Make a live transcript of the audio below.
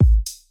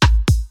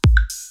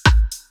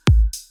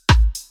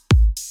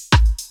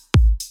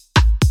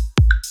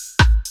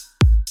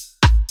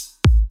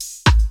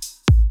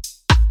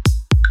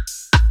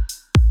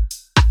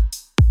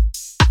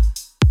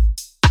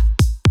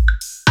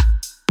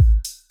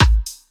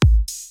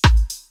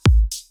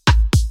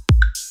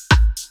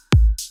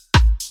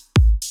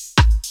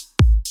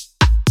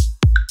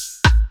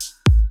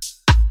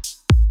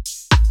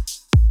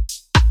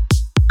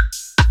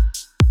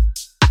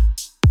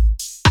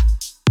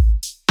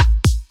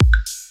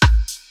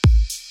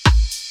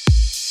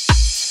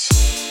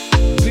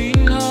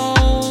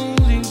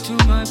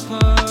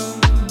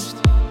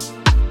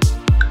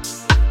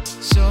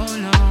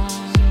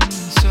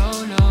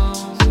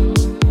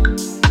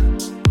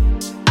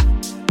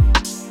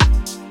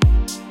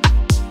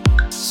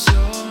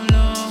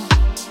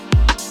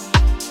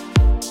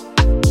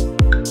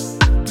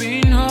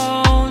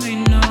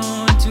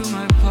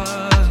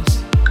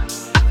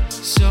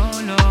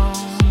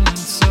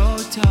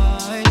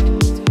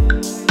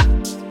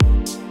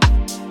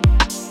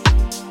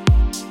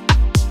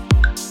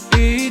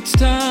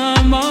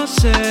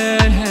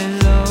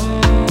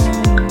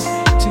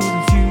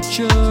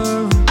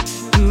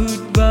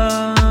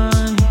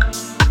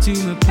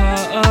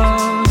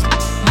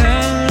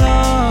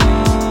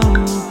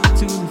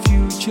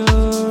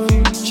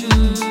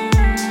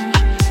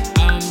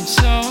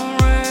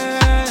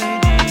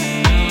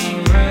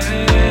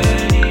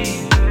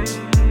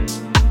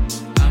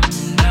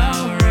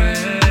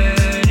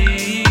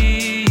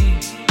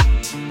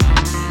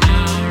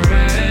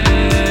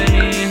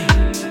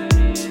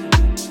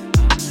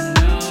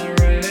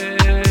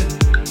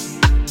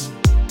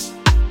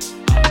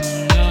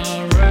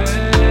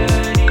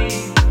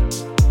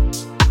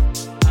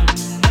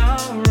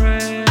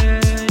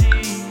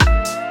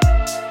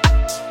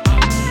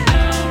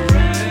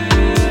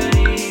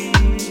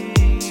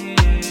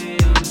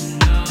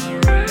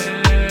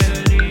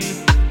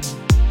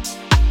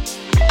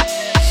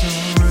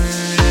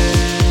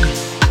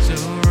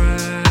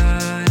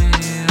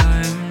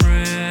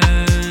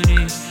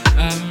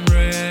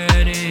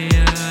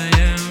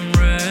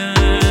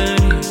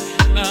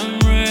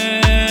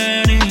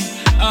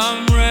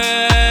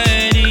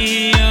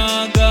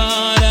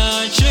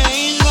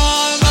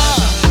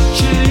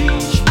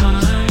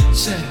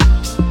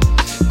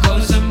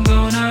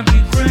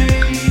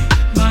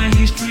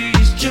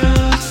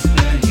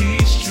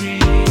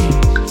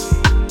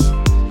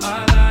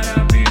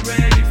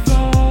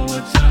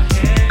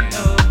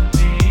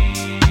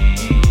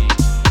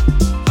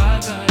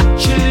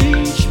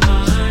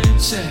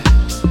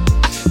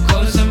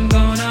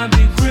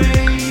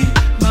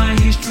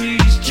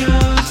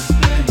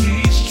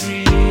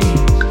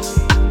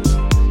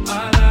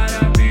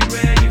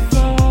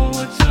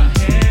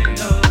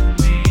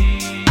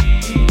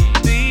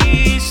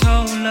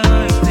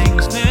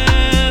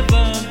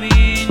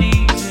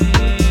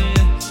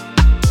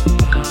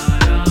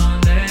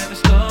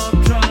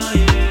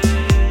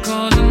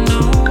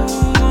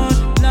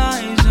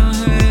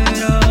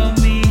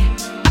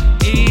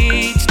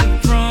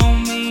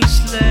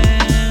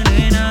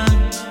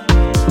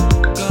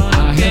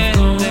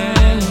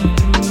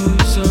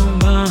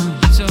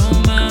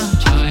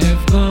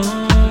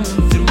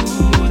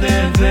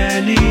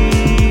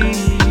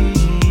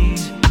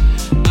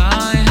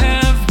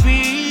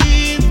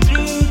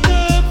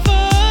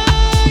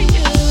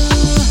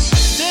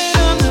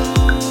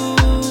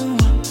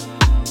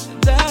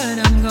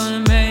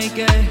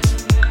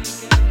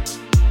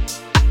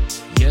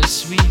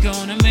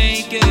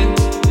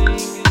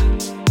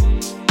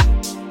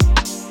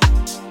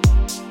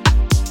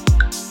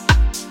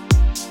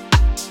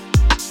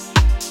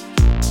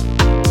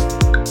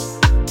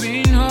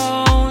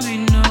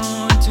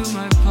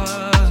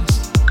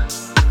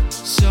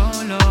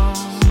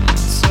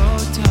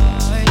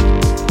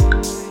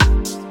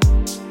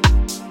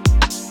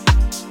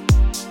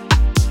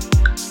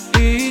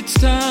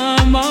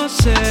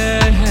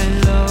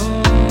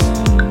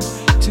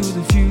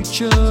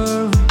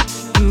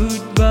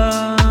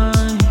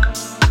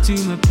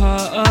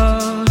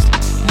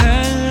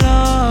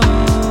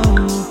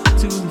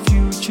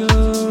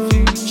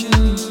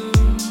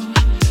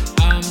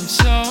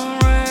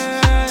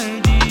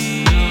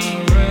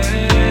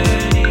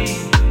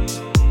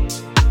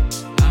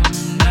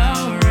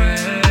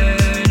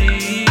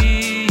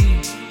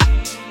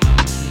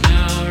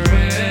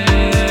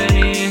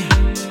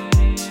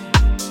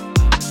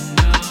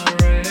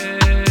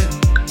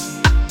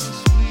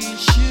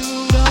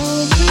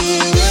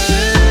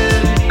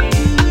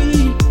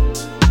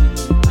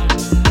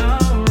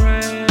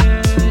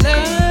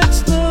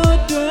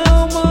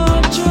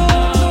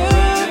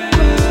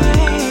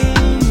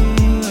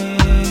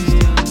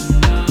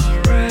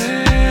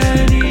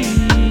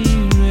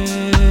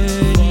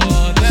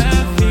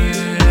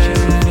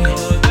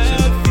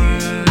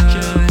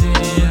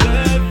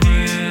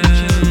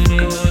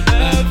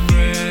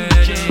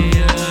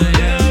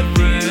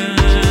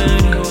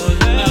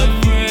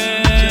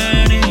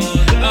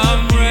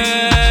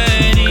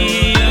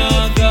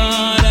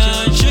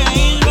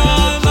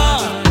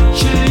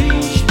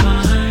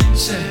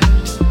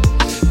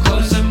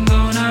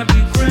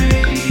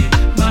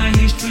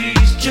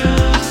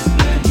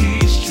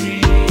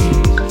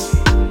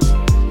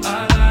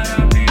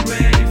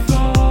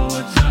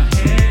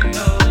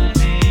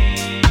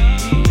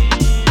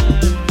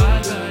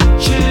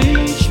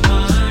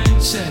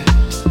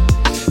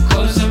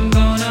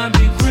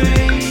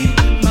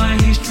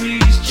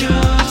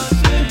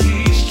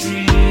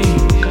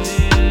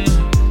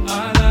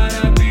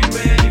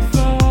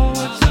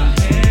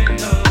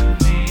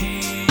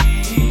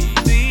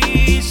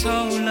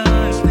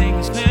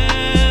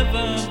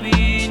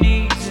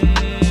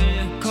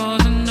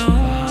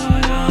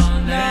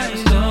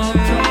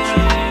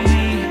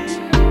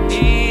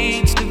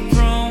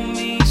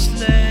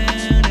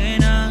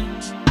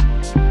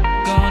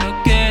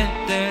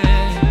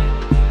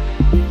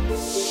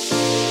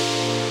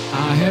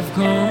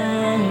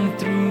gone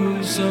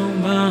through so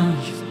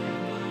much.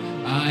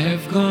 I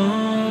have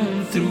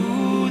gone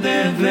through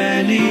the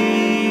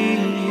valleys.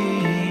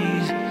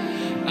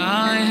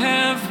 I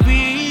have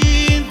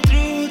been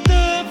through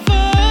the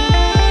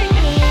fire.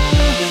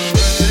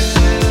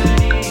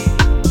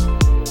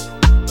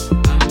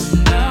 I'm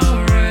now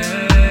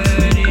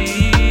ready.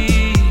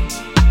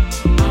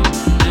 I'm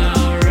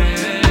now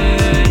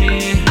ready.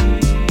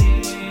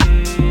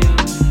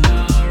 I'm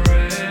now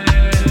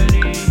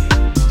ready.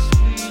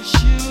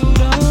 Should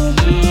I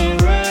be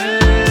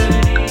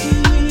ready?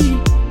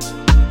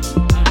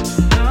 I'm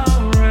now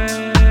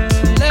ready.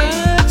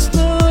 Let's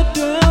not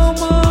dwell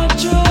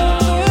much on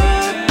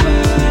our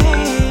past.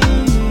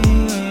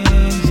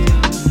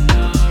 I'm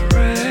now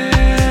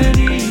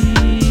ready,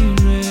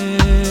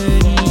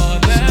 for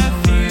the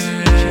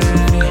future,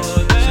 for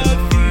the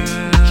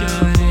future,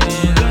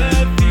 for the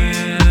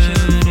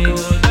future,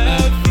 for the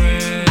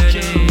future,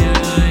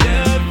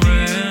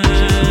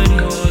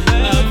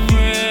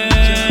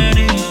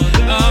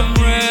 I'm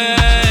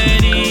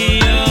ready.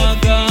 Oh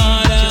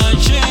God, I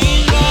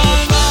change my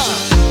mind,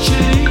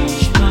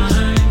 change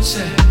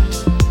mindset,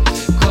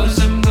 'cause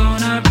I'm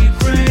gonna be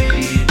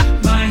great.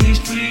 My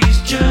history is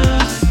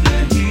just the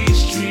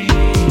history.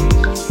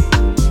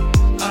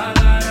 I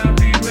gotta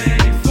be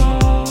ready for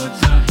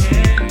what's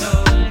ahead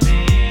of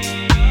me.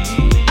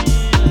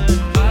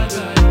 I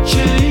gotta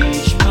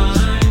change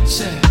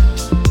mindset,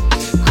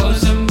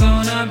 'cause I'm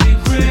gonna be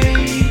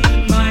great.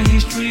 My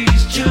history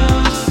is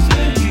just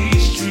the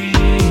history.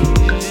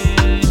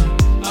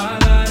 I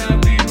gotta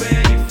be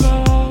ready for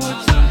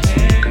what's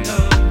ahead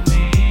of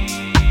me.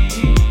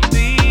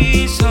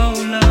 These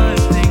whole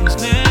life things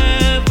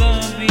never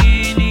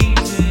been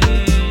easy,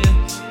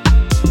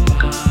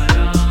 but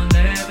I'll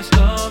never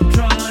stop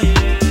trying.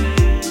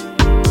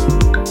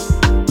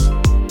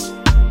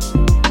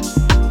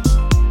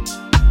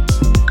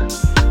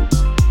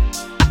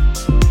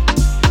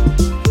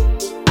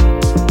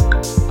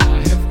 I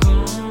have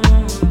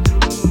gone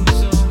through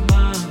so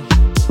much.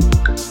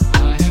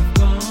 I have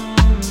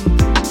gone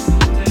through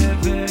the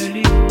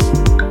valley.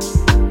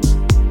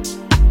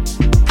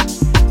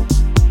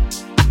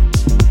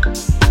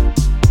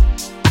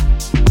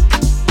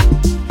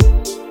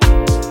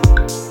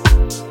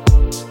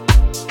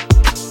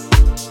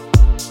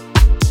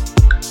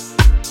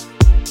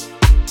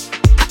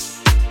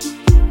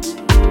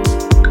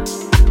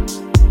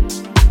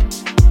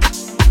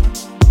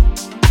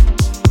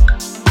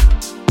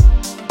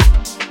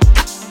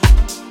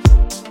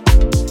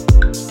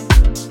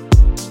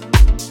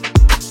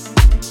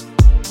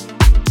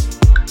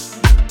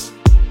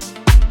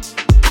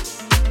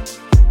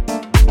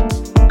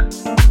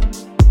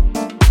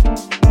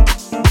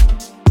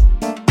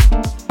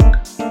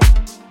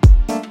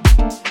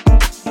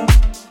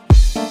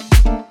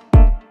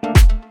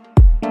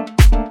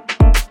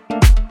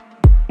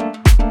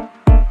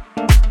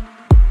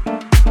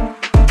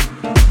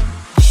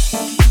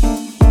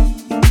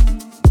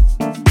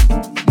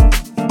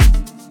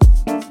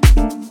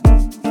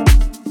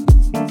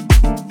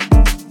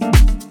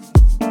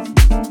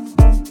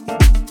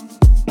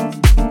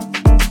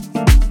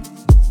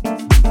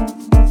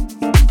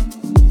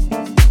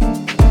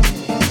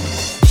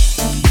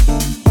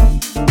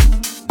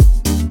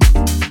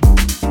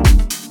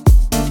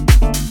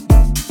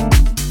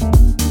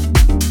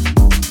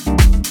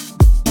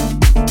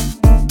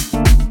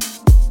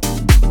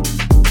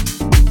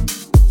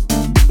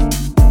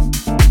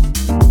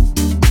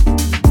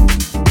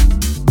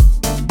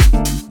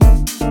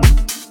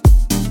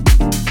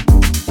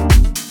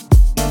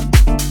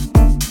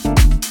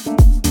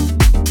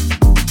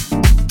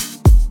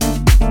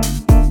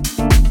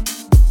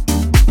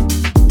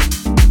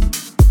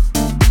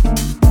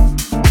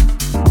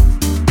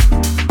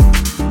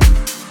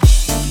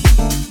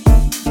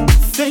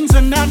 Things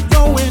are not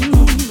going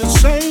the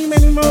same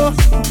anymore.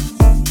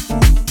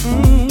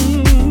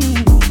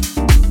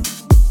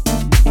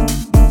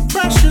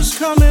 Pressure's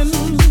coming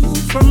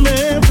from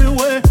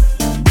everywhere.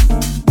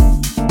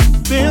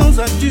 Bills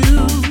are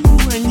due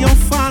and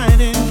you're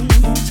fighting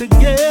to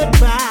get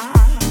by.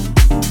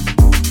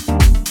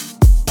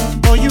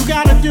 All you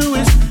gotta do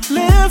is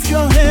lift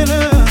your head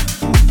up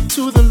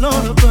to the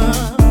Lord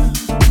above.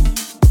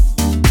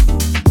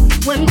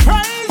 When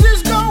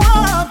praises go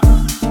up,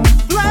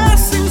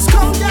 blessings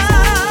come down.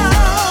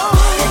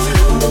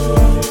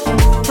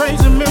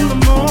 Praise Him in the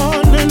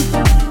morning.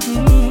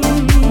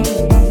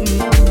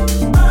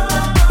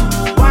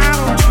 Why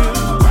don't you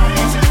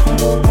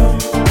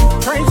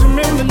praise Him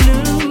in the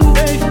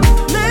noonday?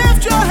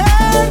 Lift your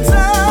hands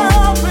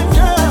up and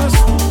just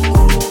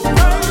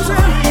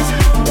praise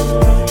Him.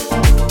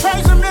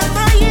 Praise Him in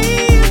the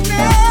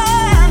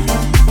evening.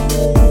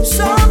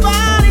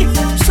 Somebody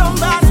just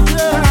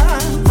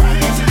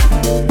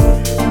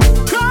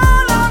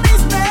call on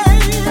His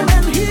name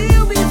and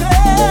He'll be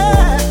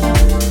there.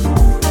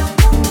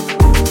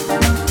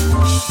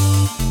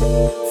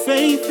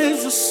 Faith is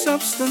the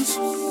substance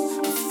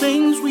of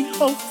things we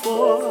hope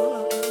for,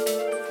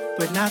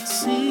 but not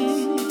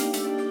see.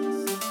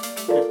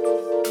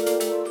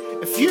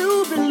 If you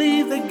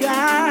believe that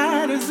God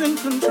is in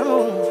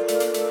control.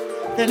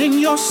 That in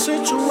your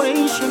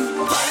situation,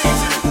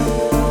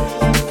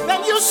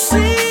 then you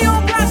see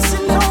your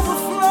blessings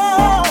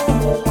overflow.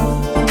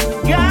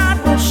 God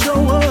will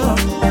show up.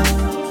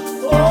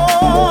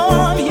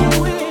 Oh, He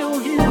will,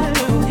 He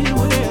will, He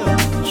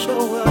will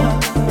show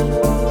up.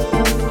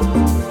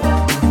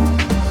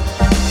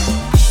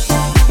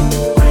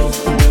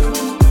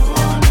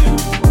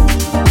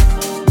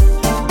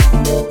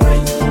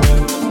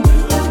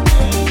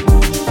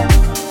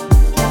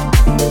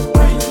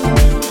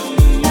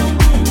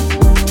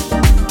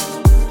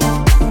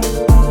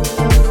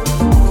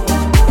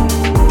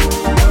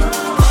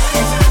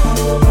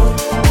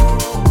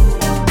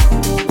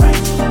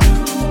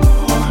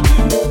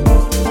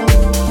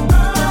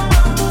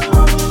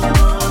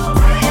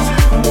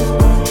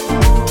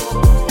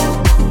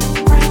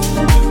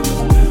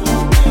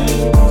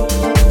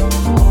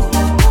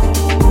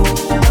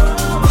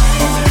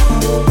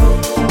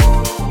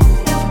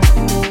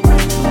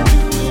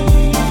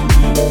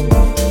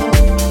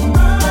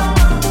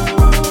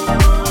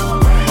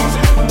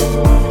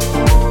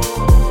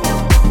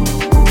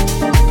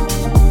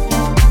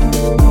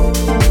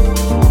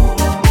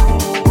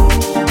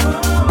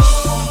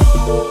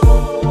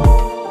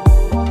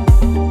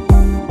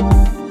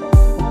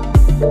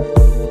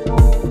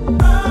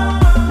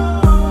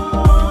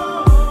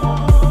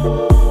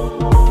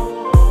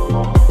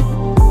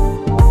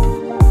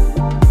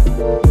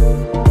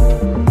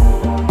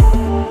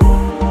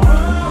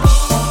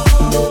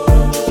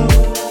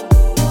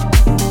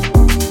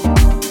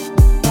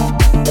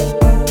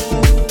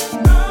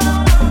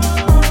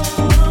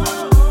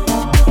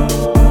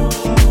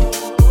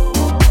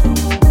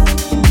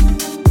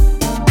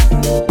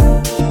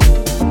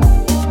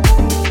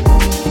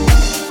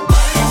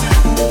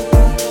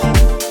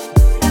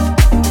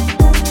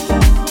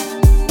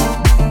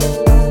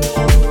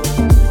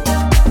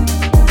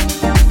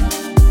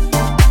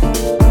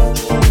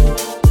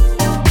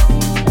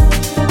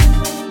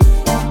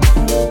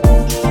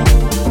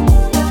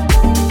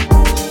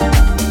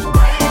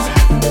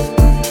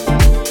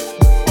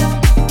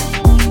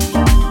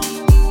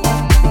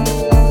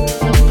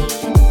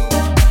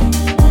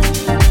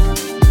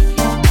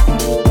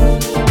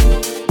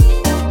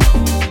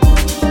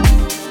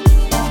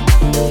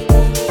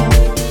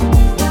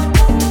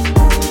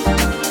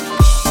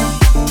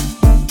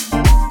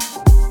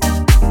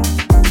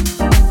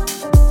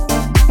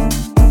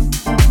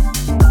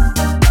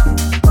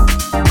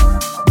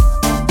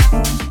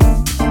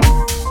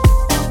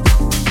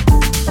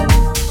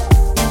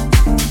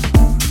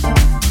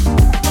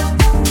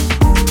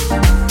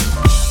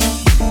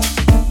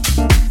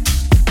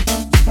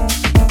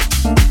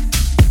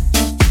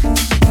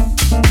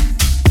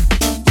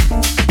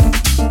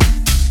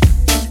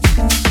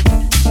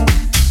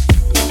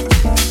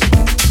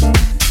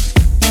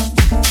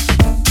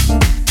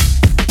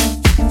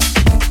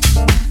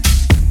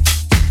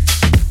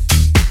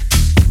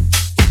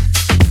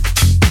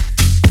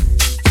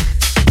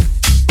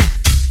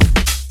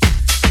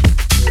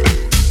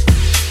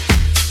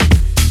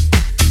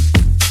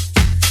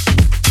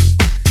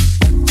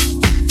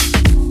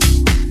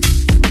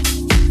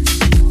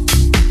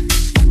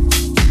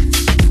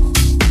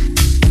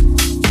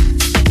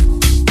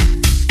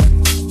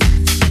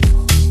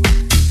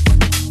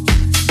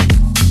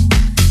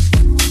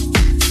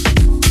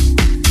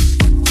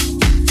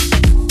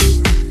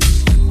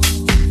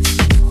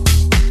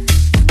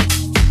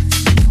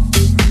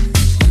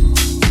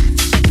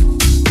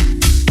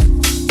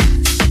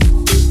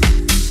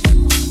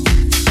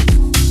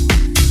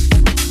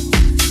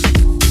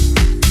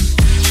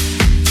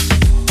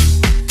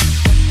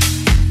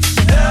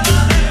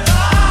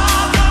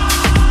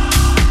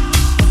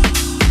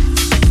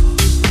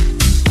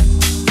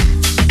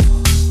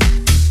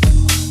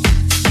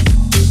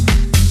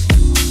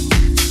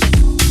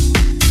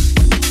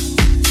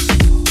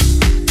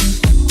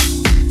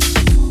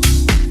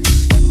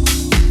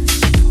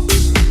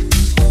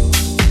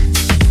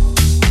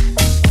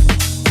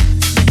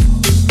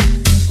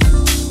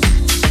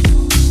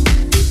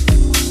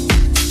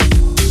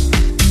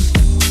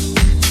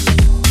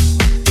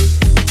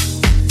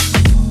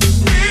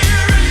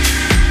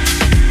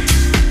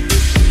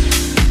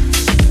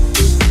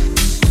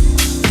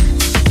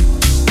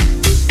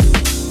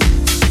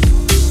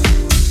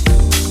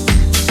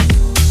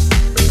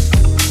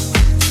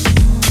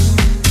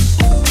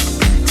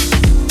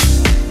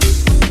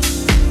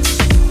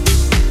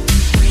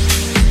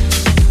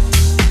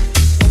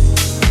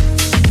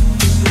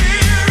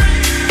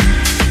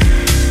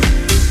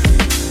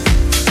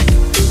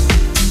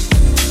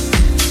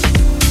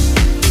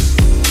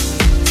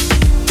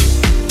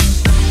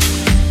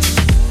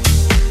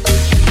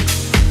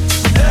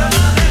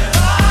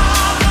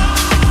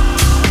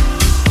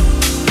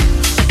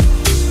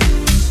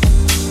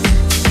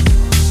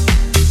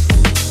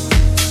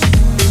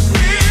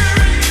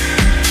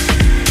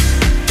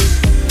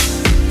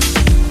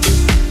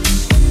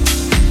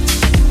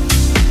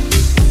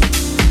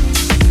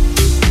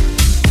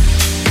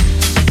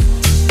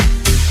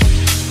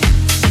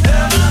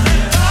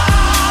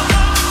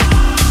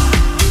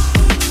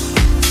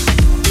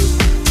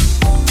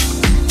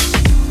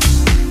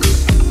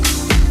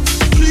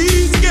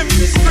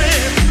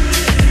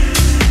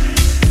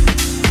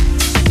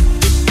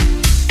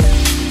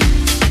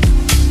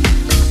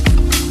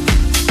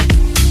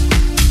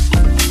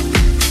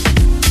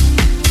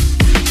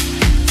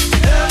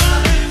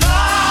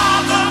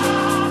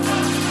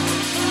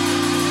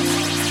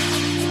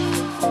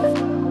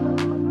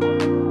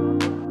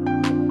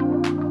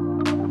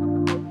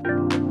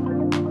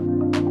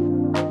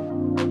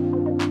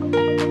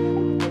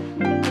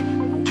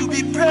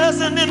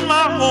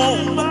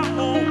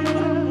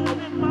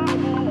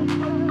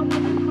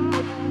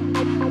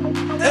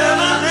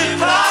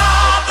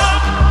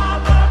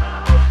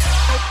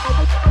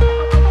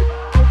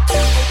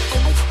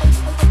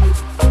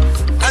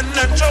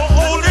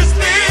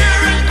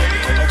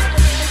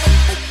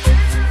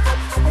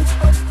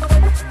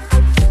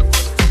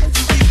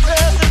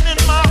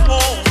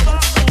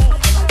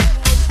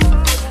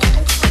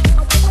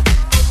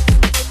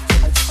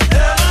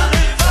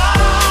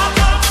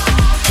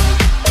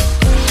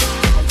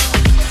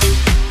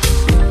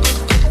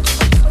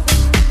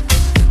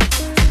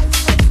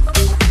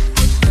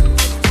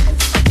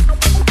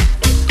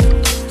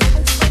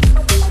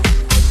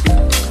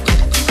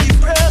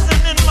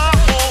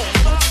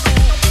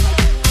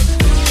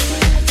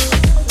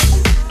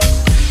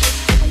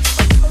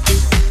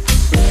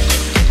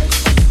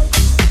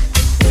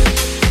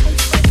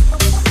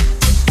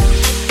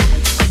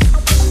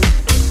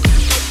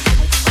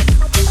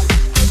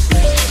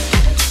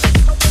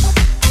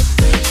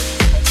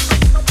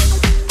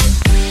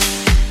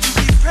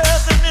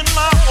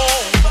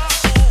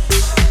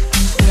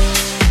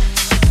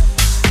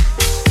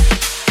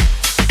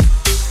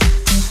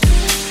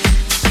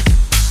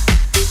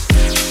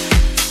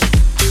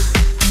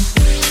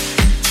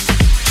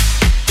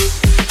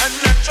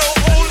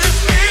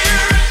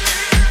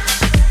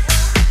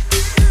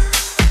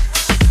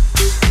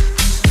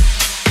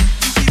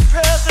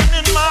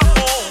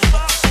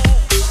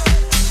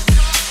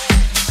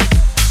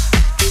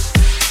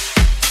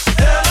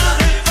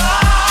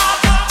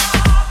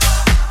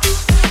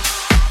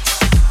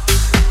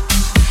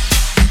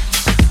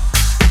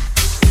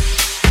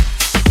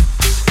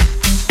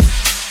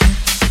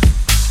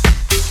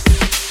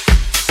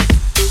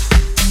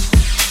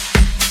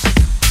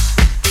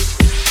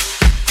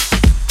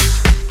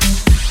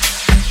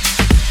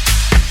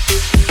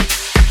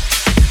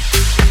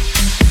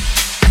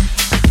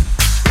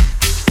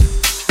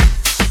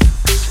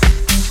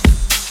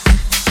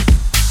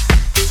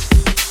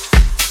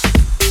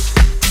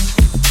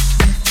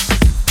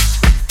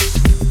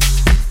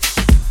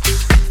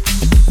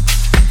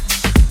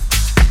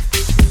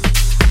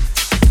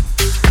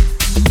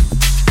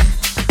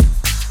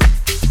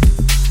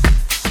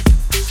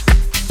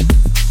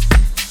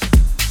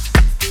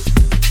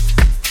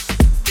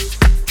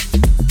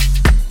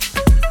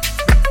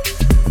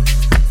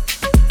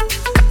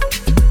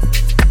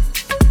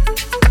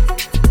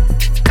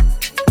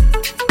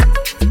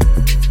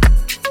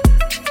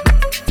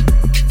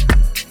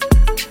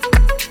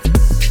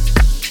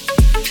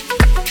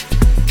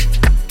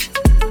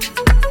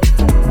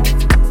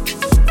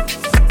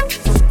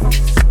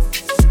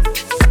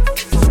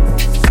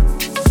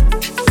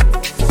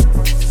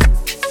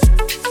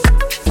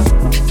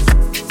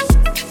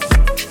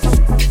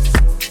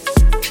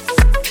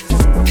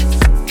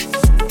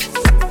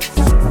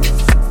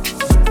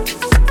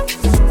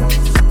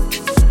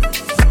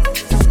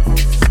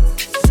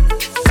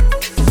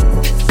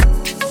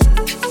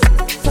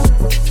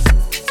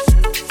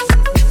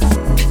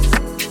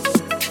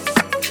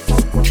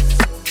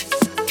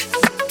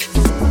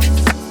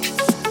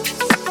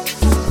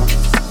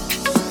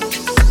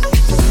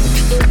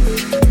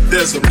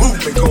 there's a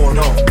movement going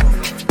on.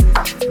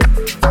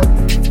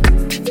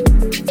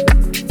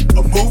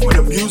 A movement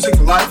of music,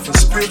 life, and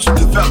spiritual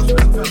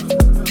development.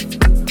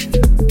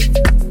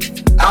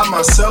 I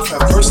myself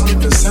have personally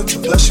been sent to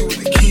bless you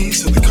with the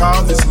keys to the car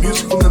of this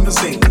musical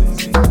limousine.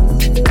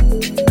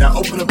 Now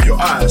open up your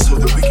eyes so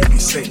that we can be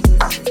seen.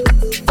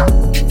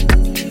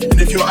 And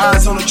if your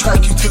eyes don't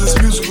attract you to this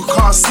musical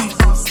car seat,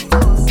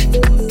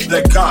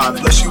 let God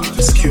bless you with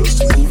the skills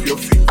to move your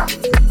feet.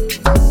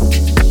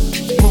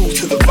 Move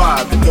to the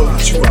vibe and know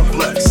that you are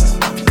blessed.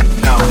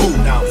 Now move,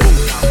 now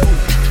move, now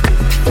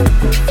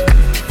move.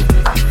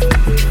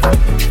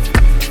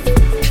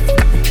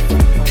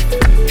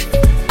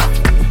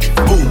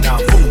 Move, now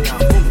move, now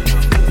move.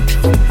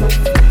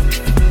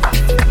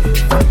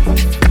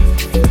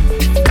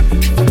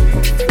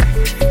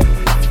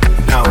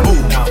 Now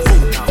move, now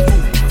move, now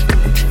move.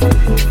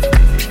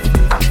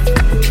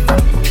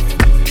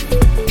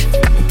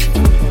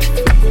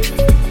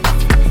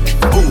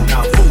 Move,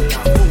 now move,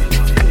 now move.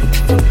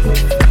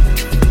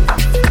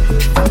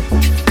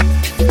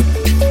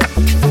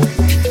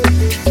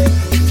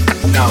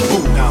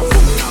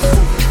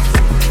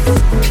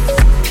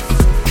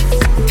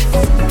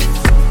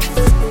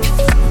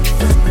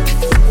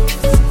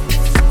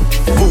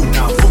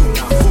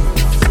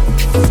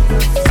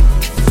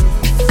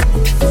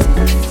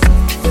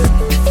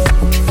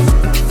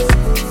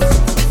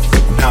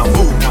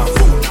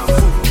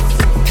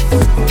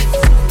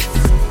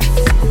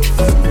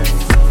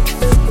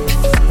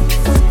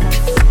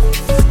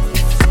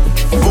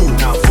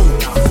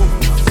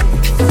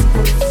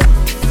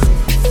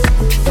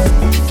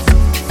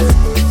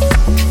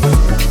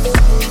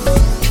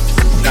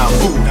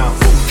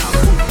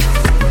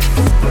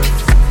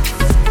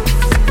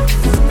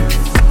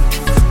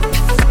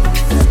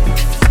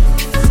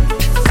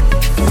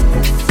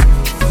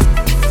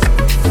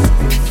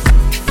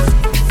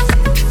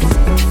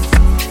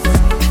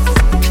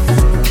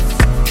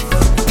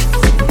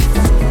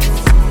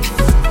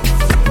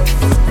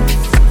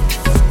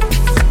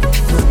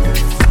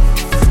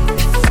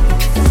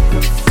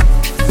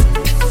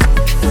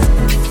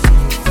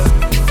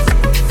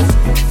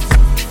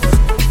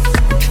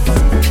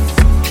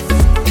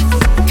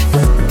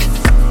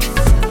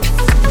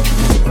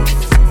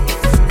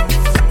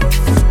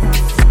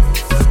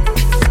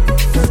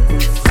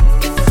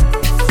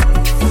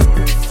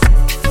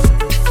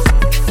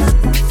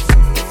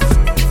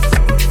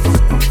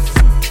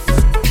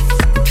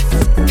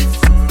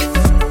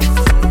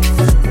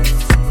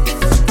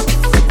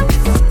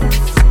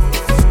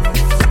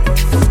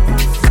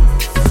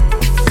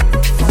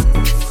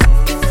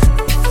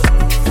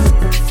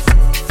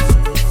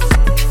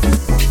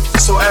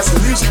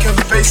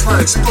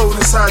 heart explode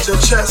inside your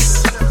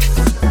chest.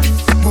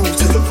 Move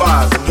to the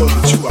vibe and know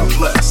that you are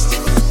blessed.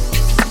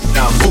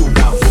 Now move,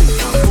 now move,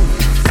 now move.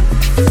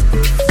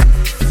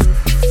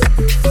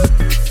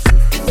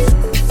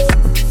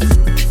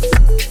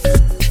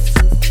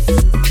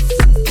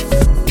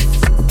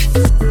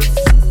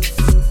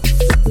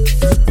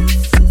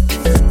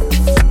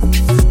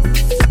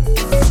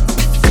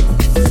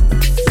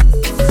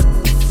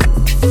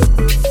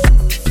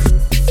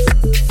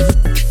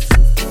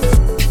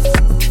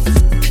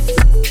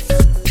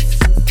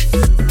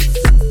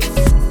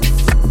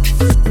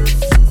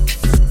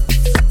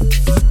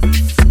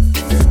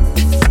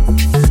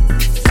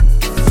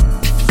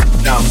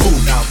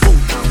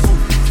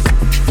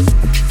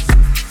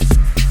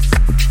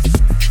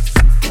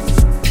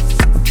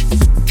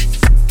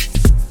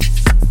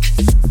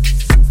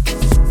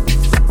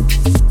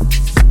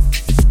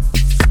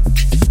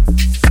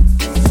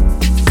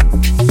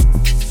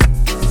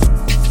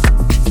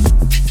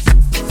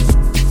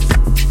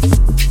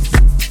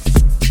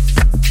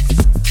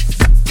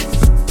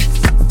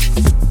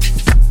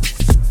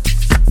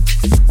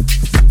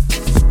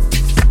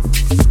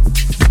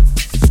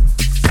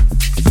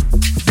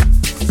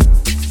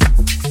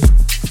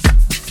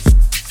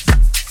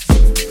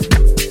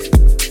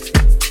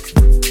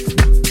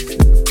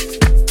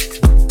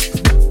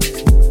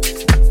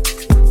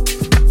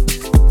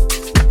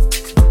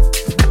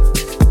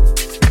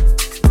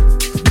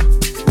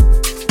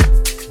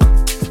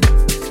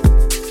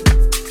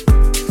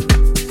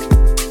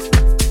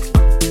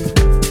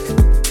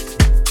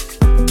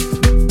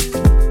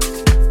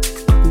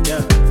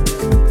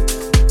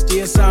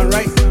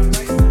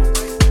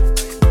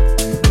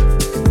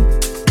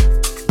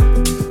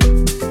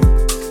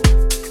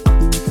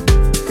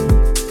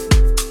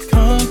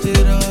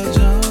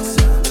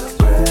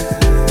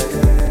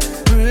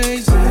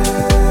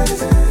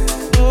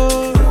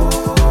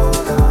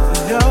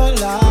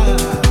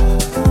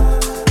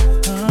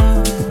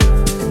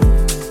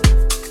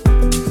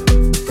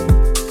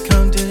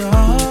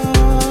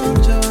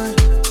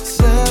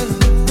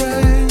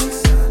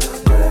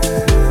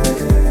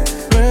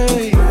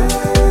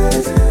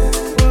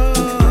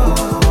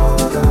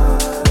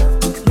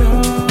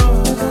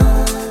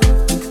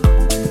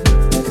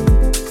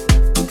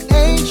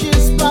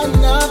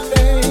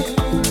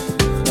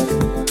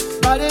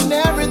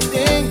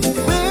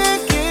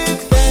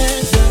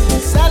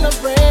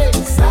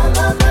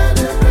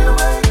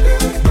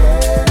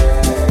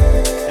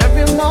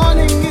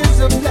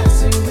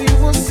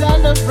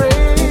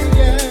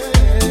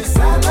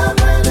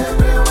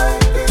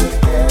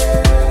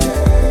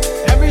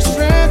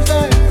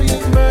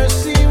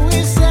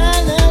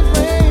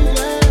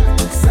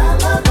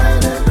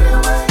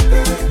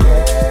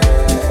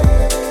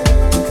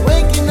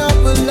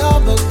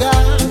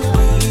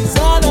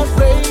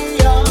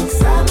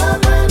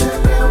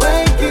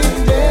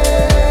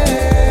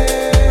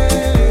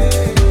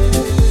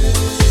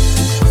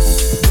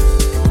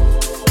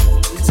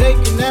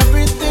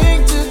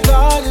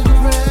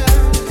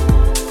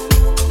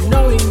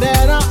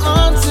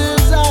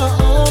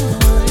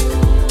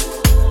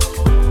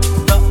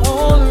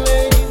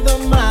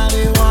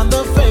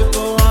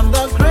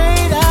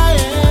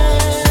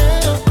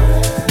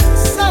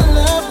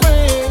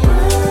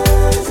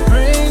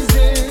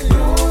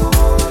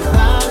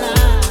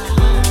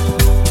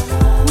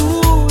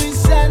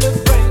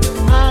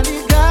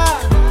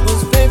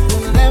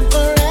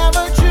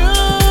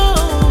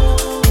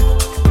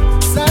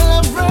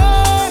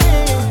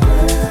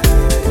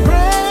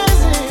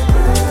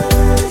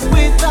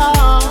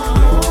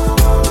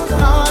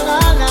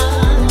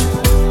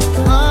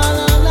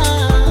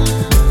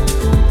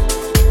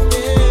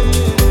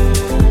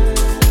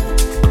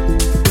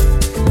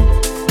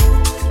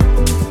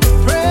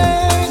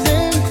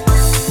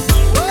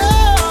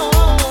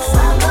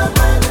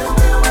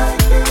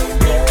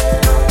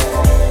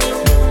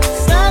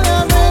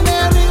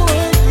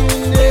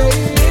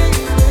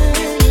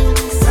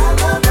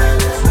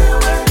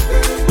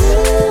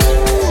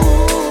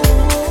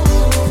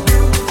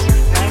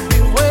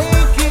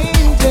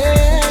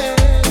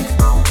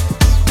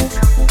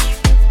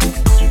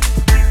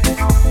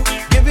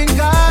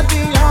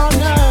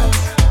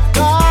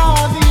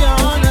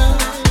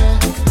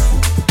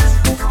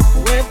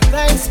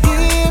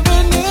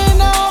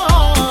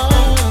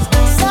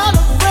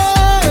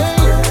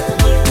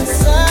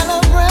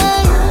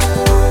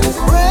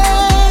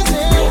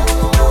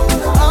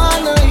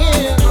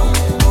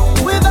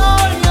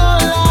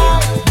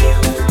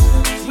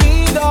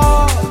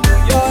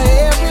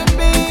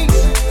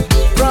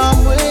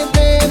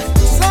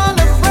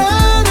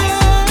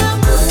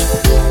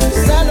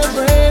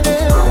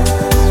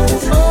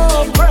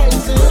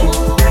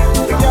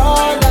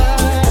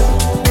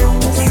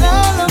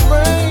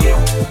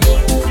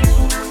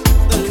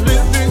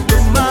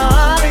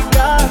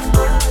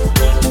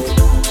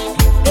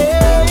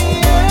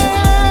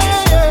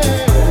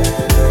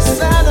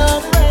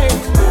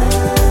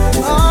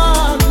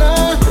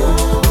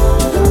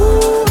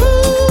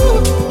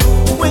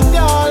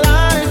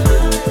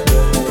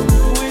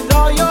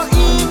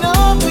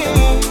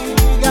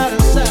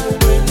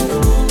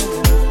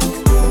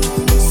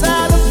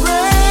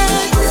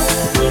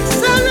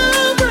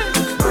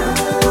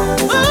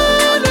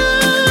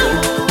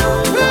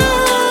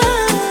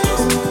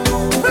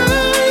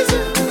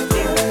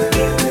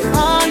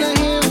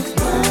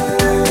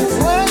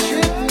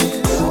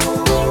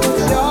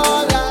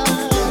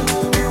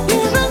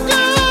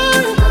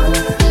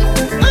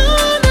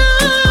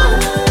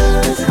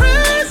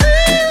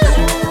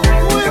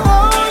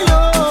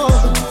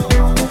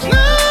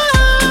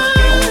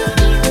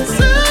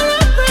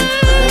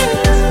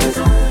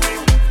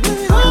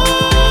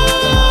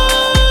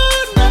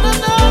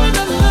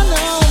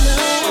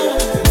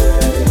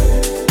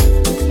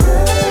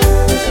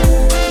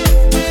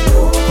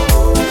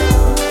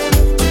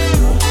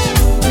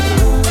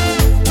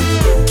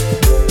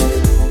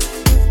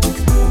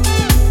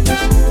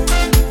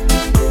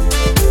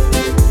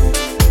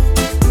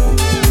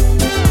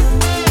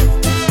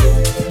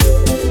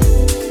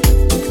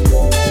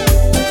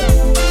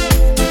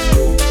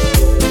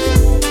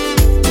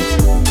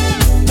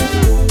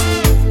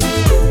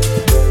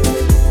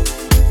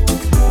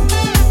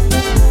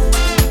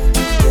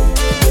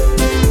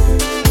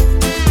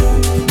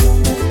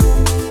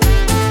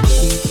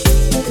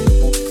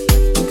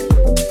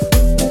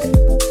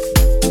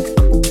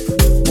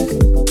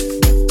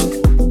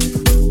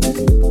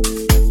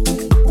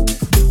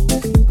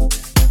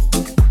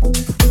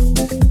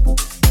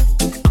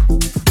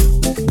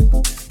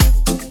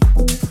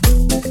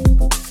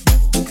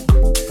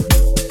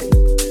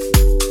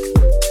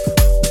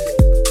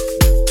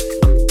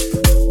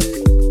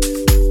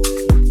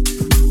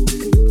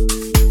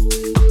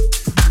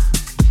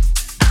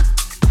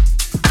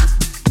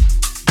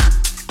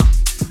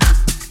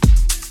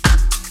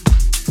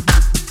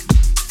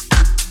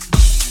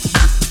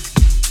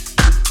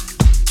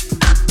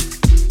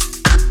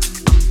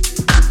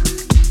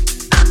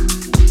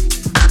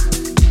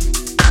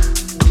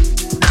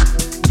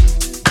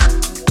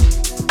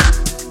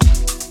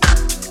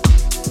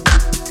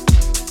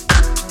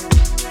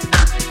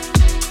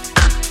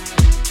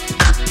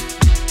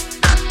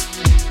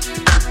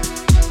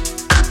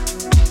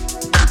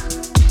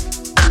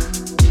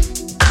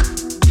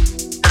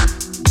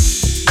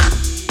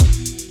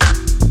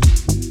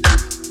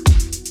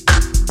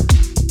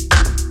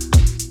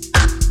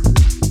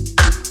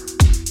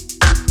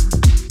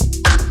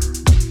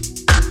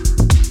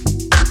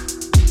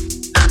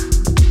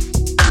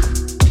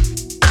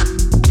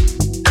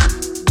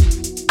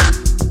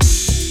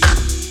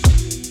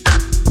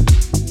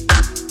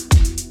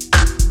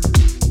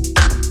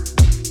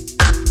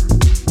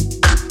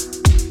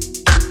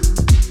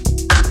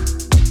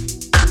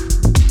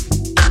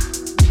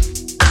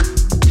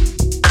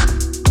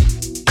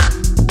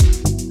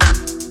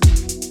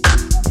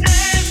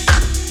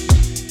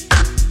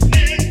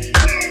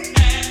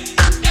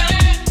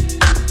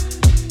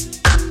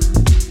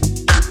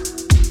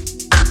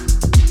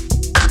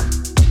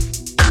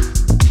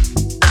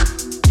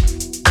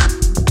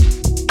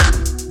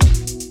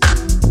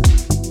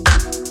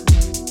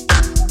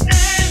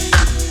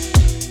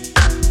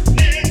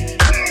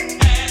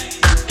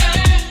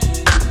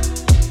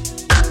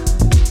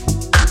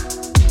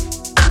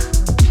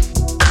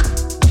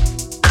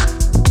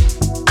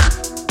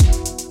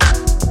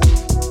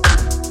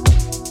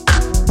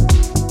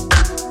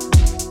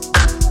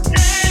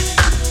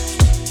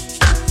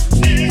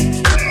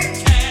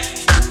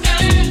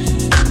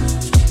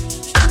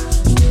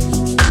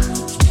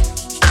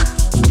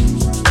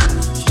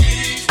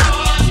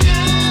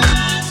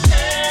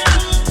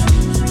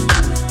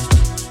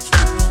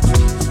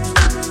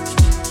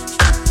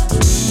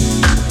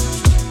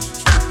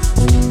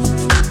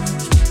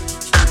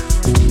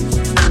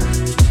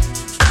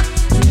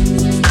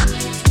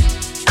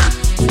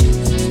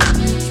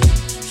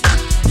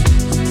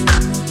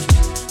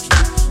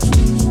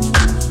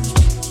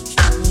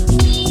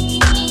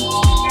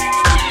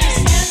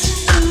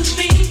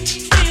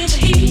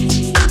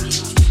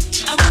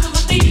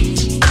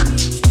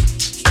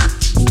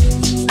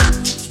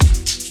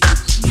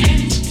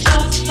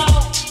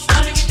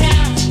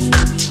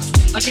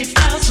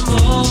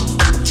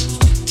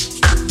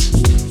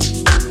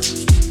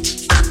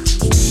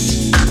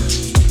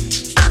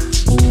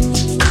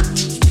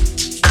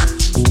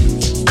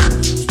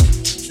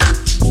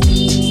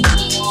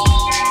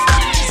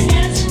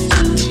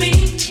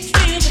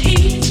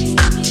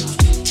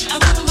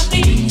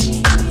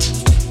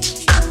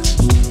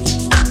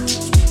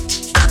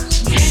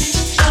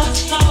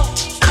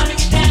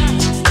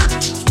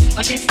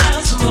 I get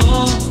down some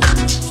more.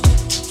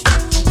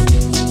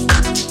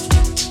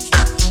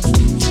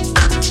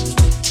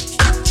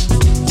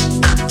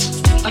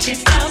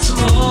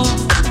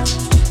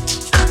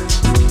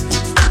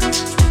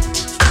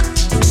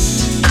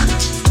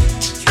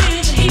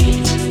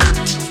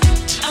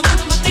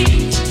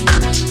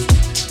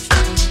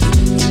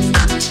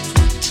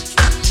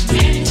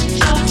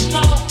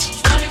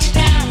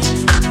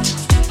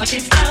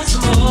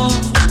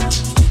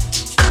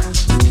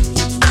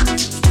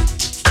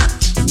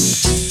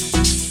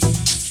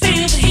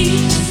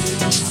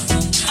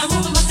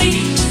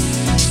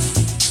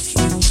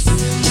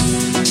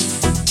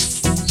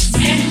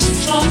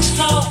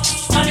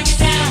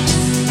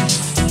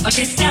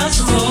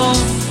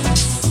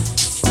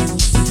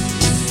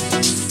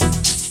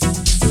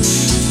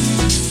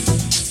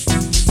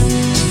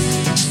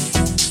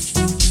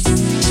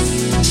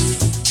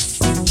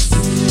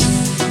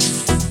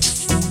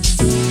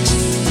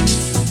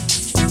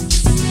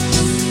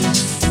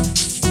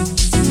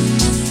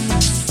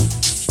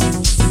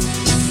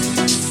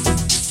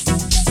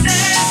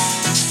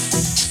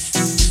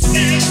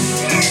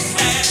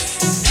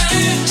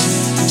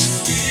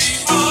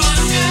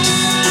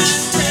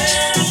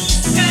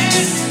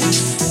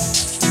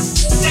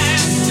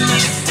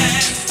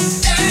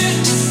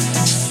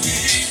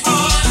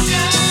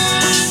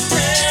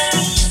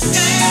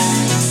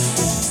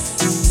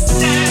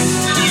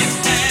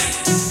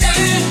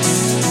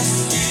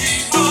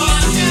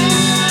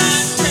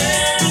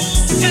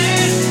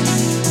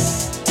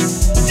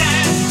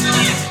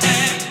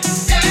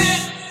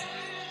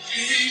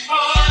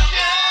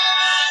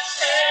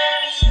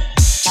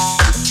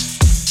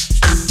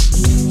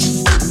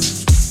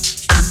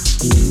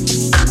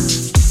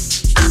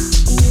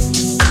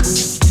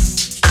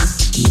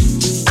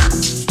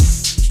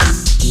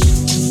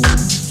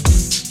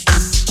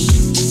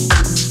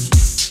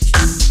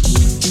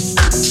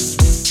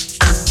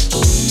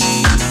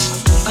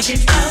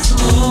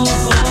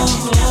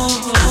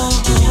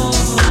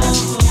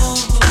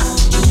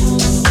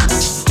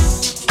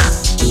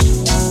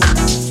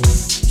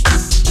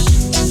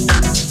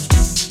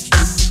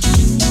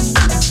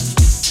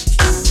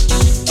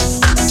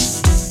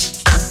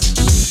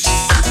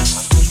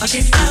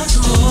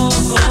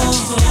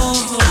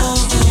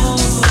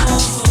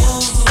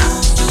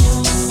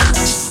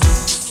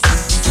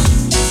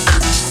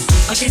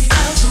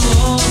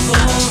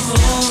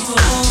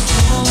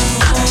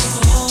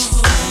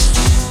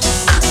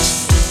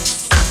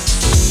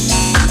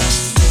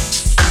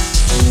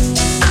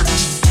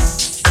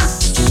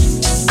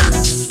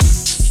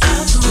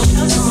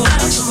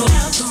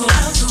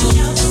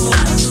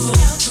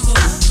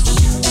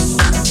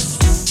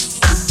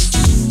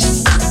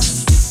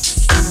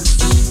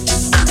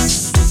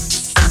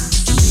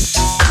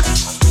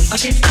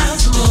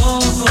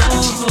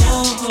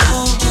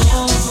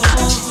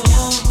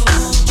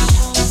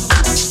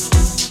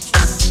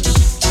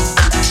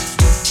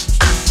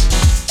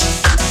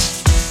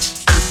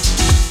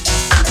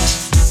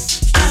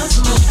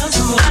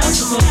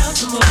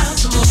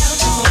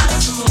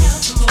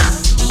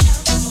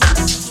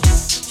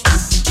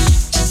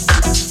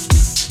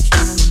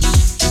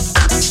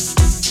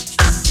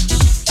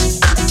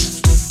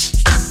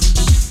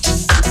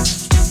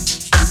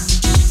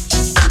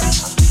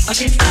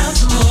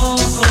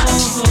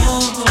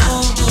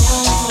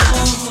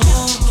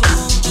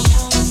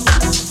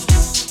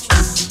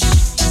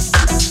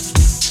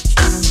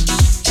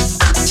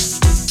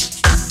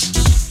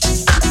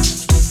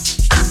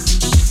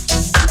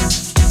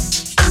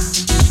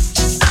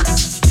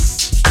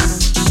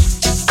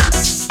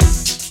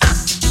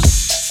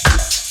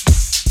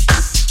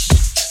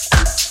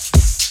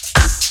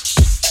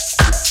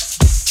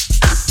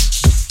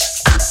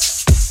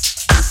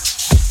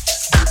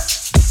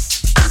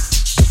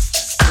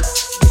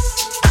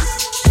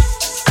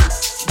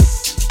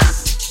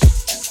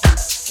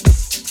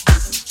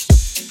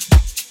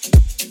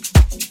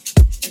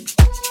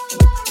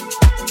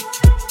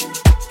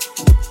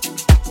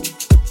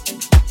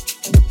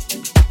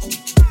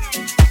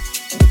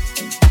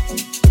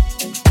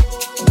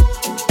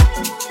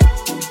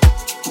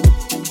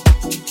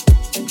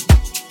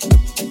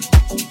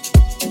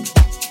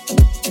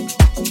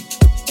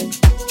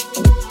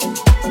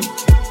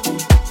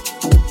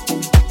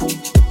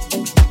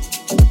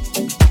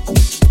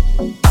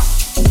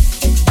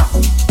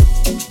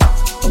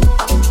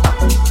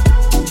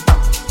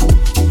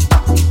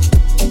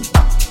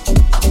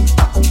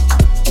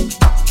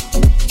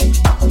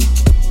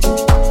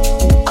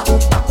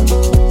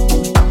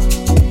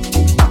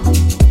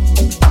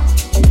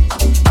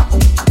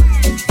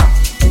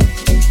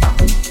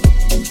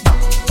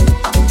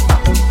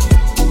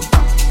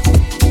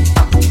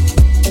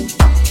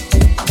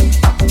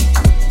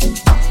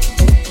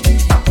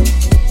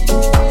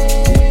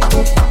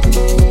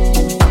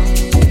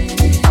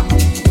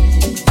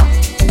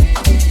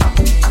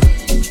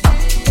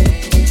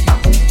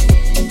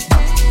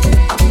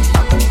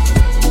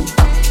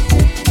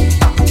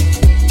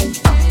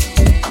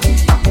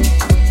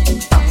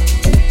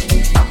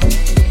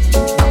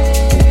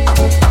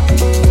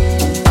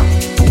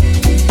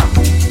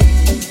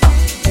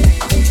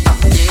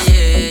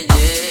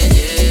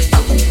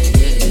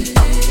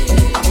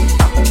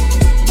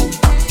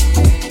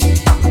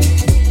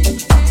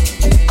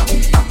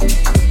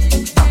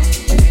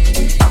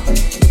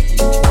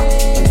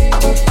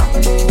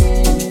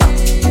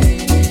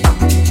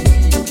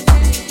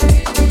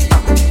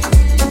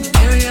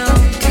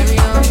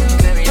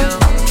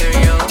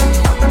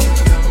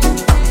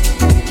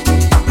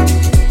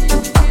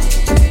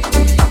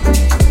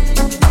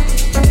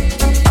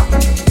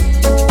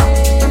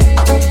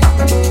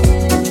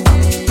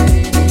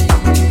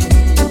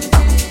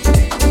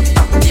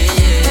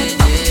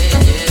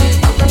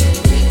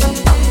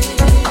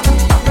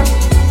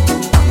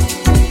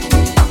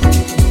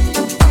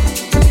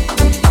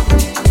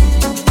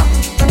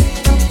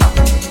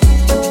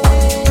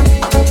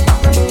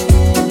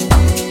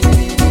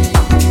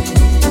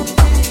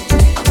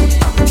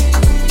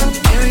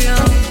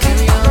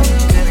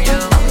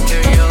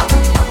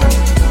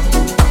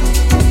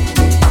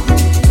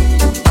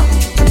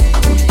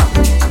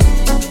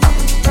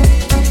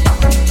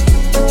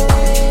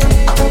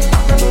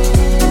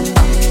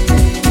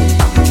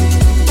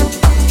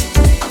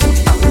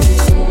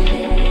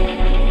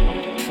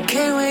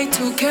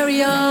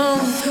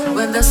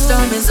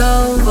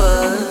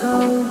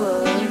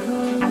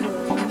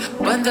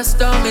 the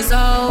storm is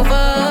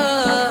over,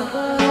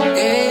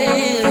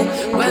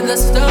 yeah, when the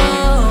storm,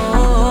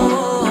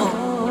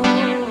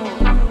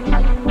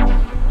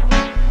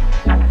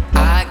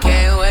 I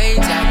can't wait,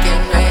 I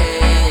can't wait.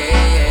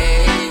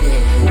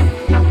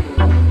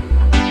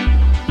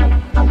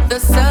 The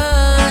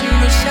sun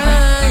will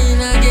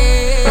shine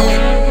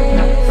again,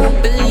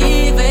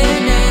 believe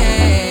in it.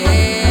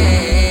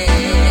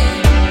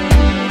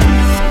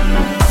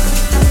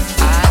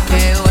 I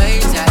can't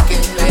wait, I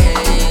can't wait.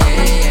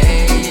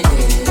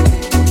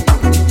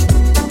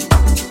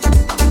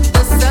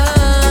 The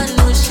sun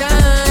will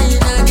shine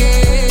again.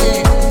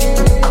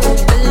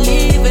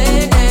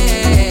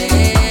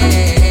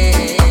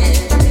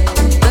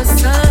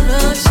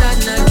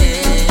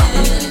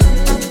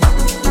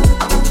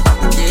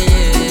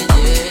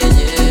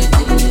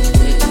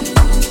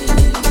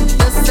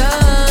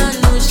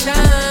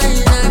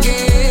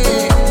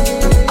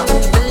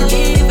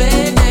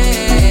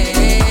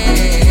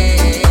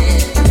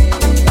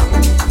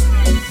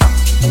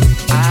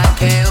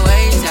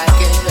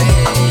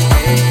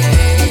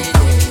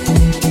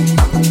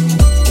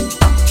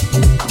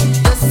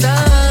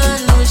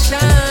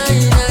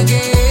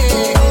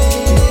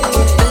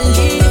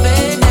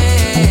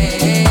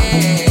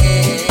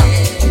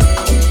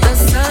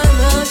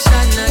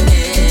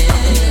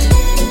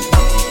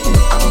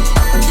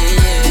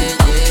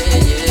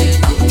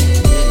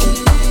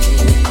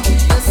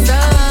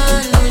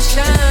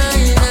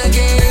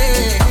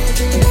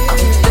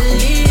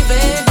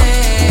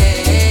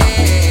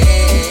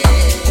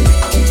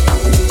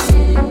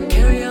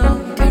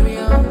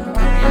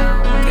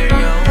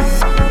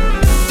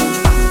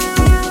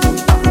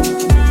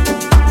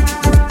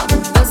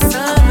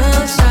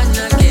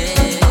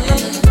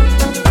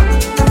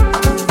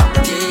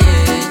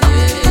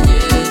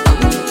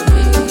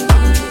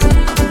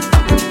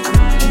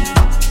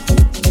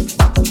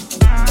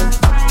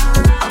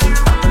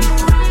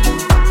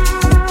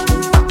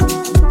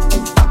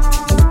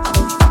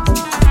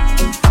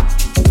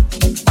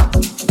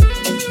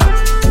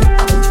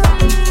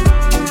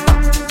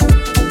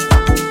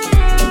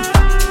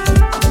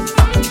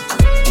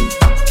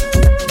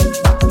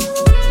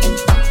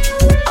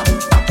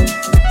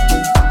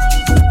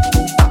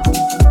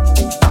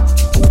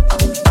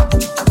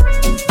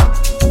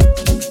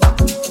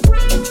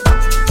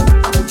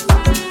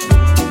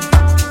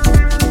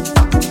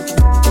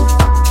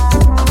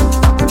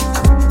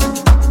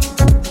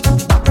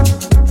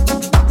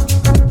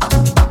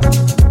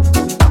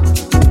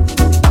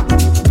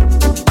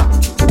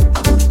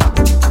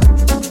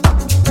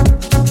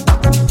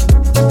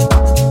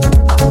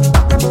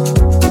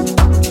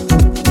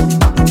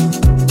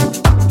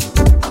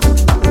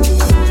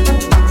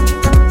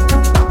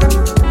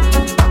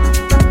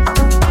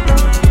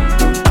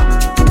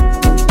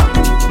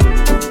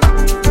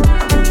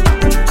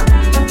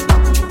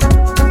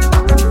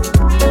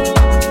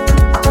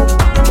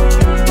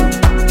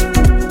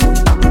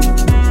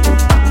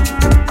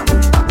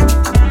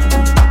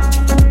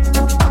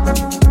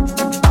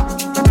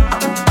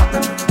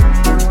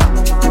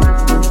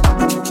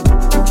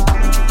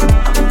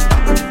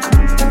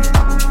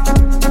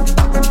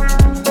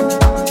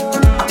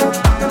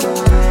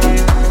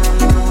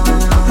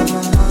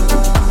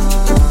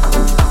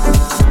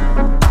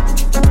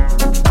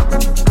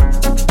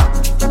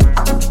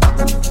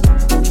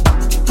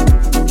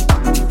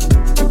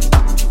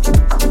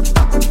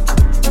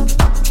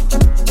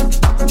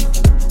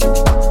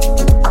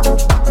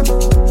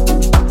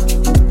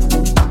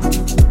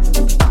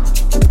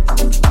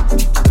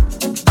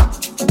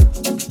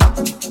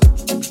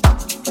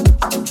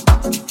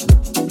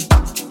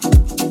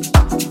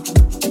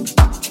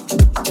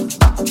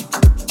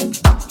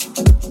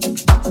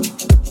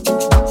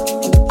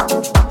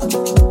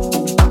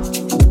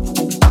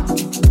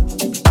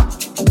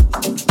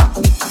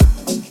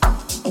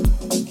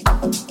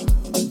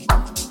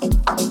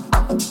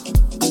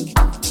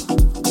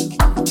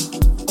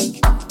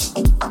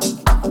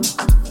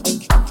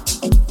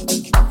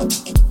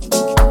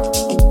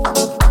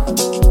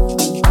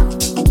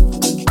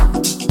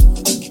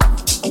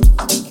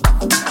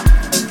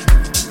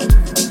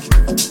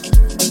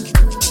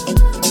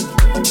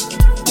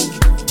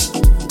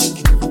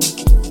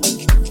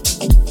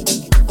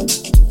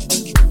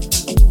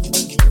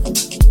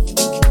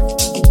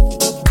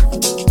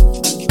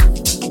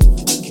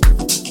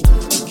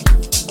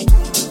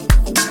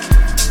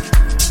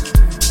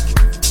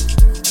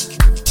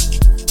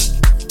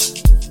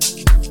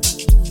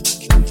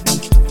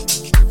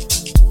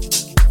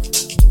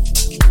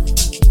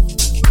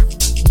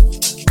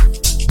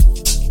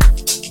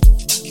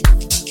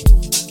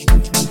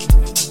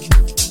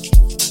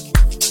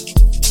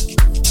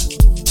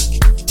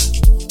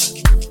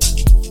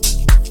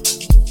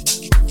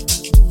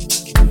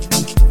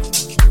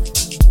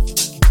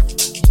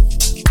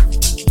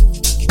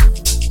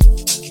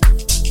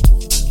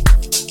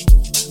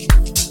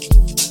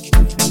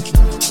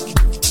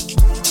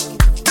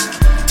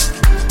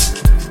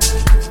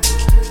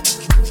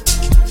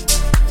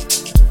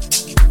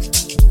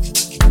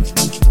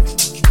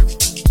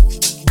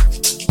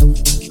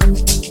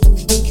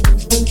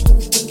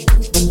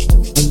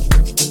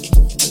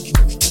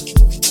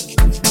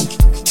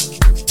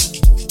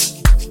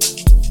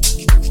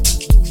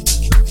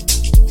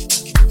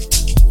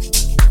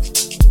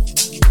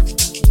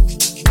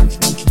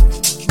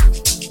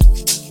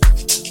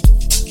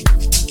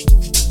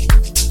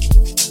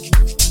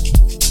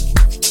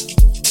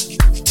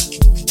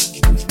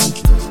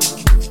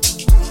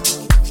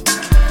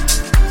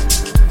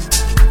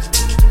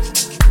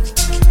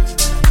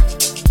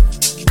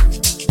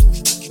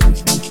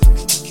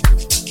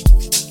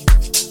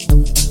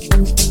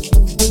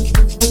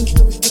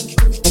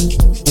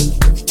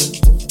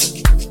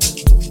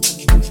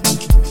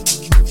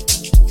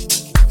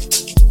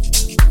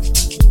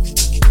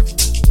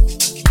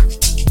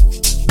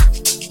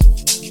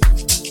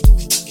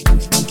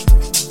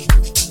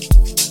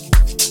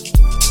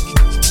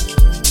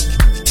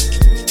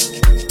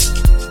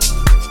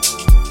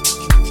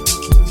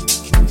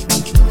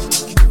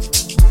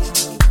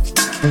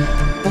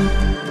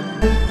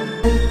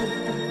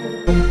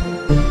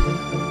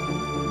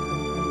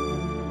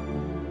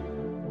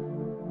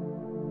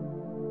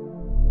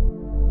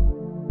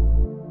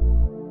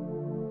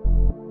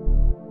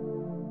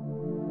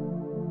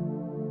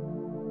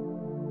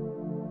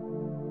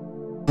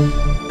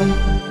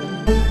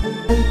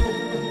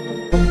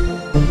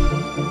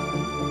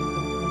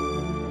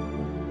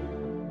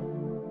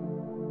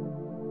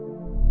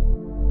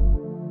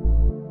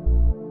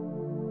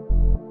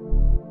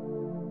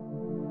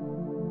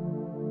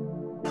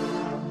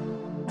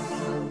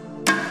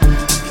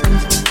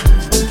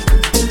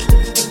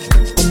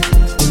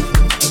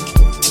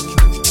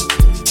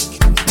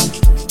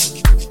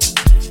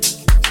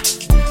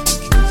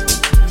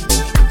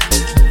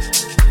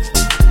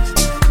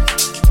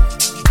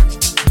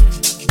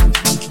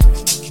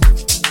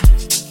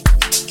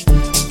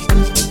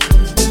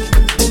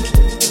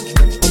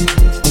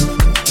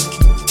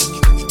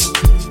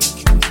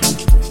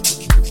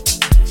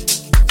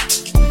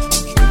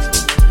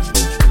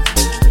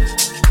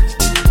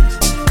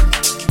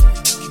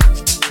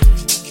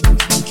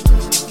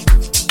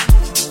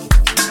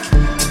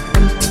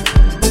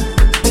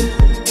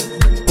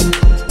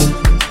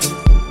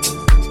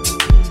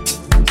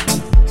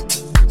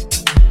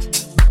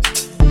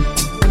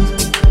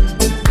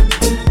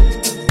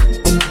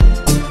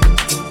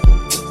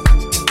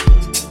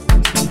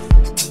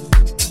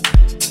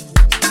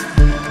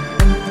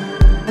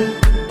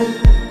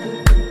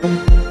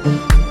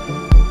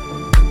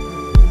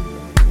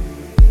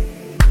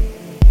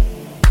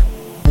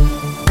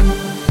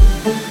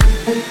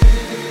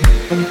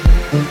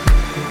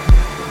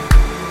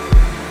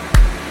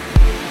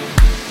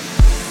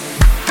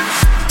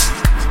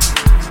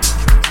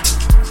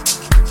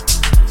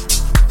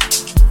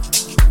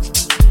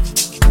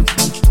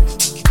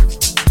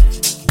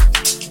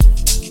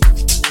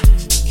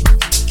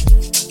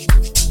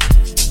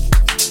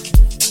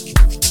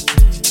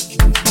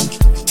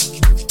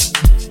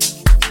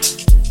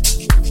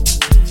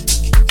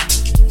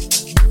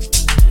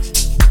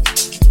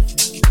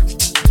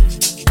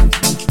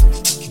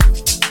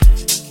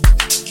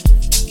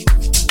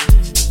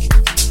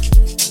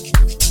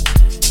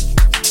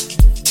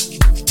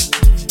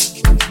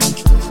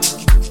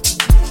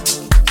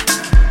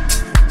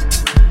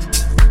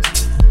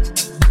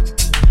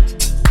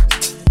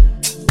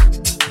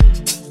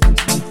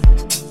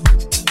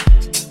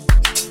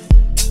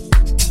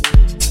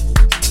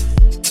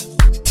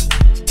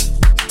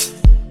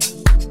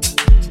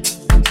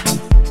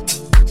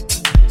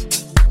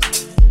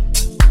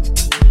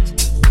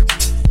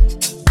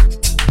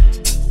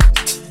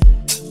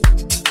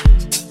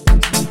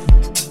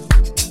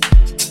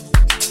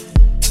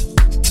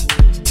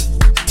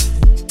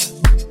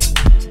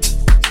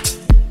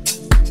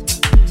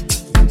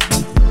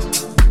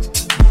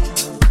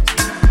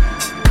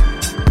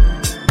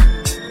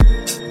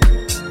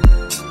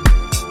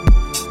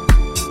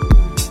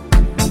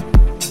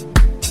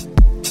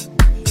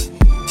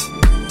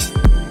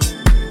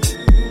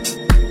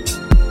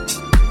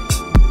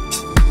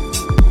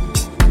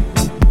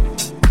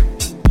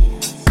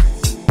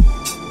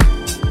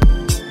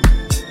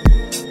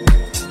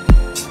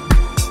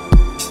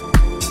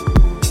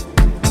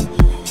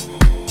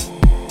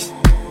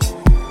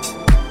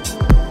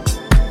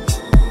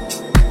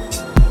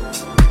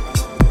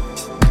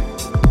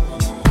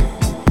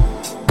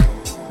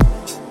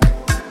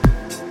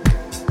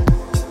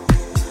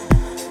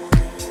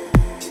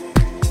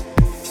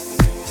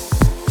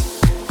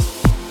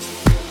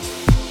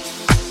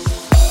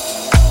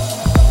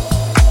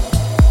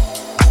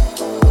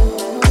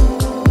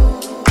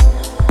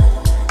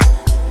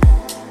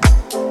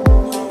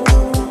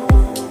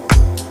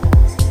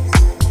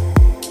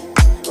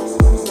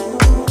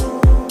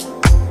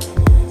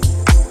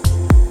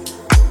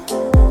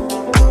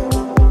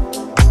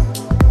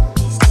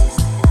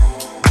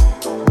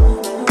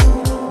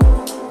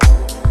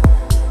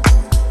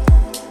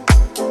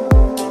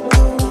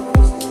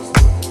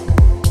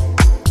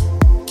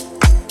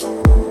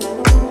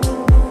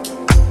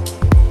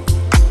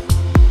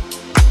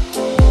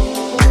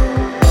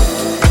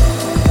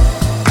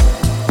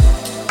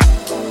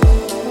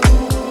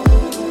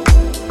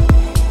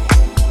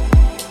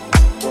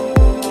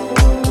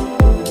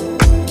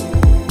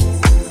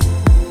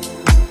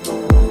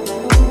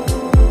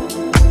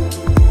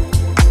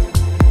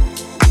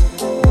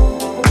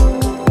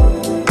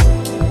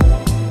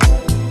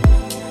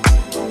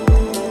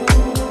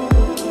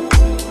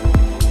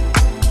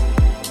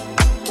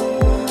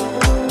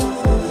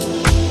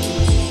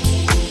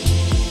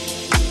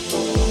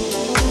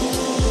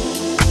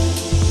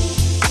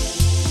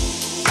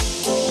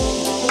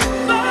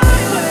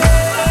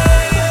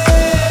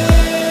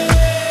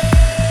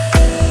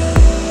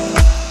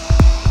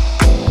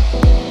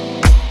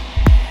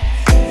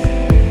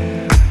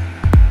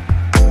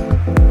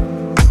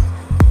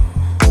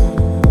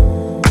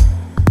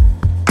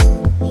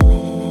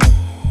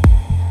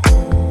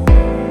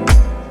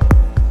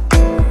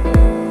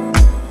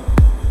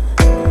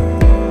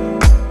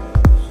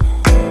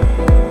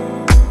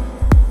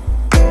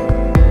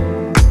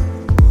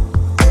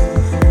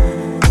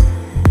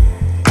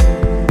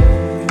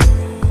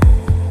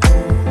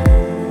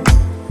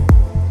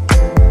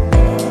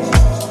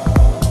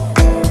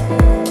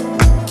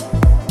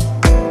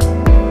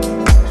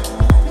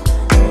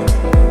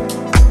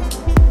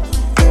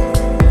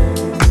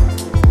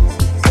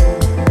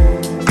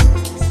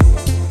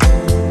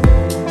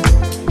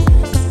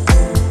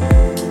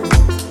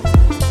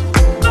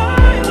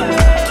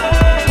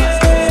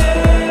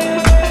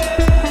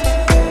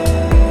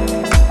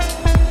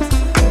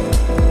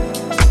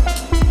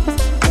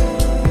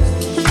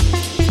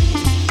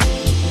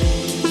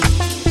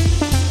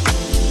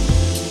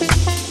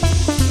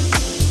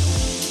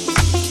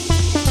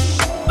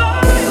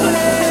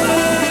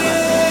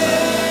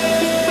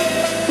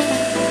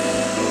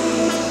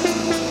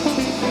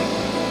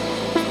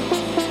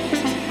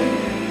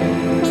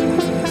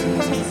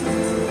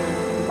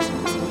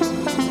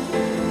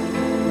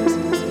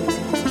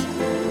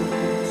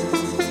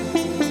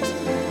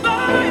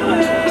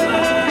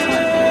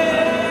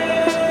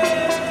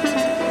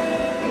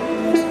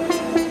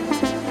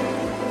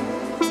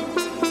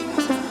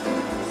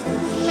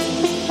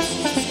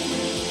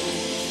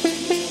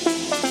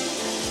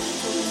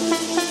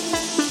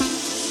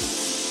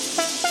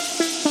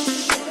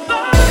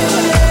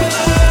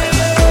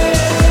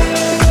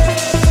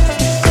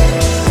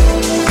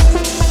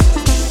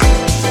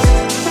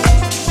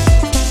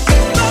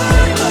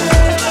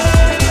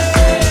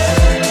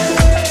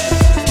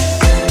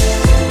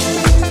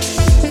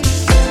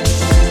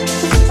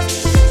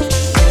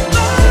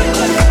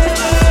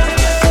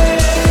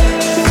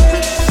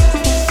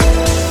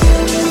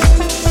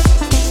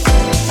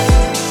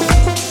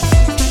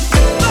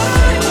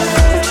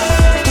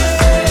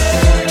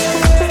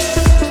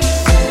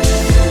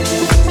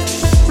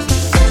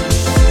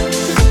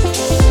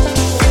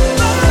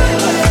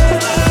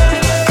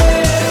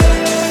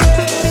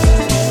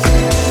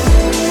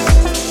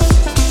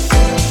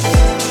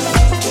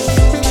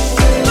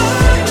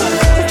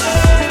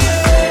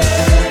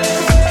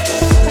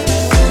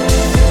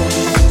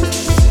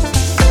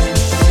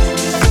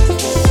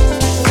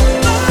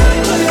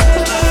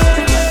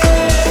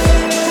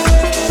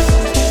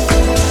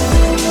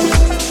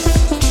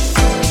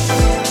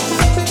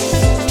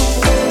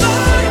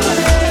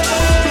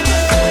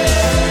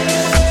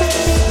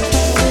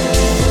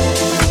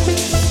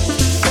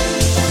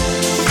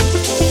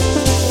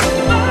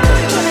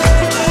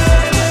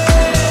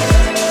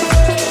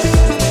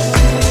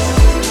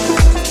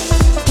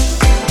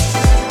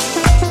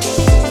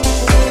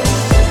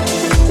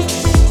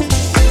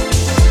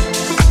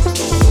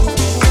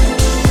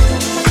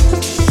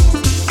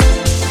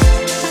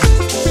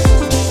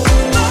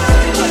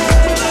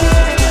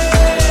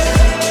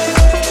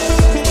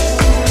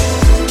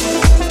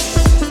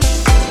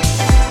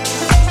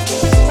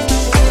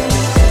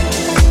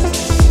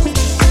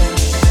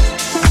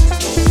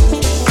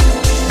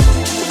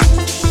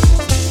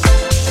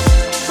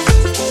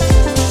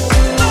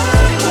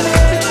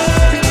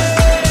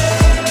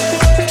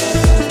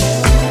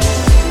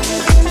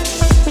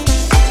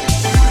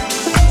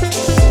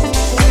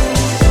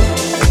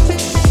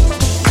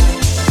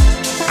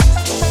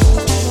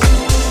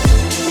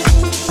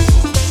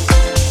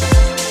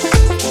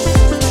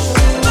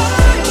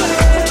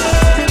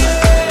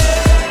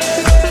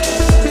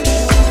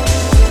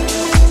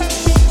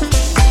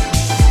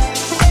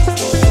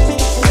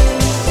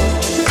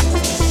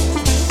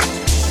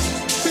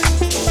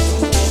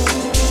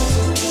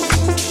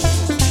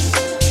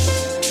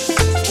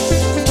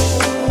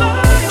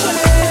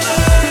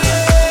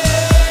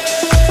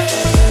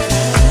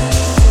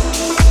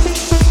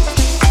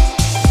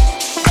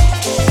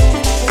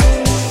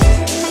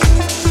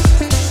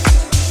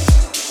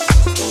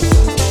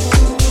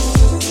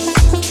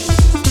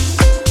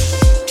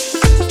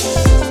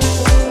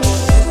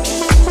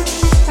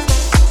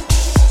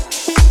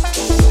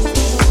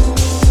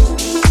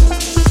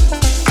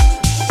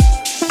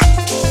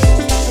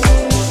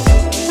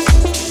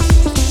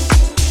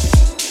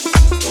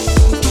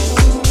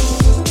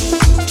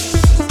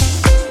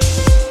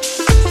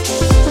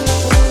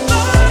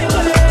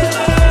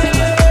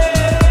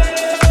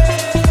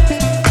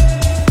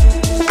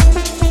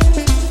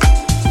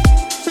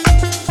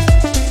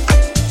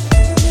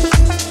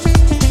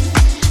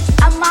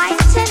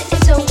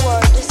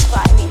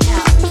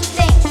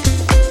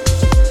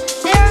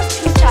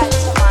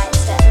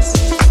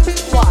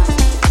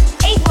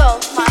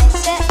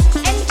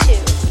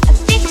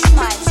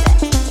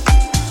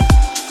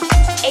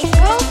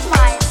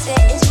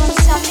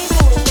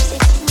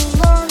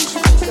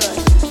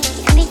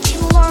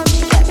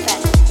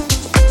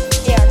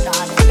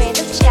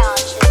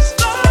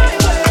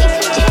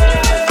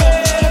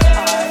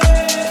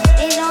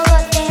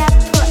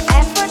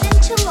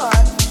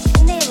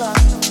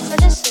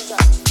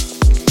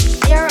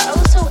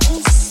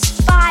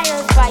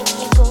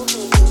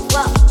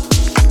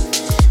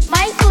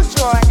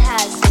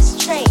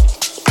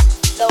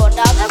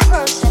 another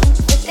person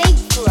with a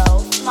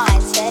growth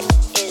mindset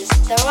is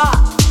The Rock,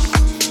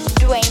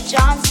 Dwayne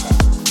Johnson.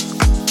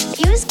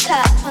 He was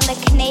cut from the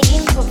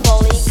Canadian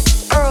Football League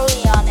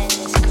early on in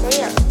his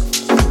career.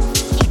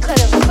 He could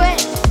have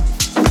quit,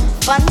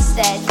 but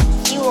instead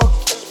he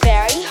worked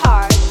very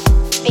hard,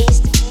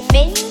 faced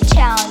many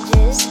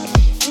challenges,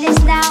 and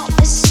is now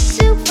a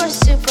super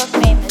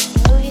famous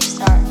movie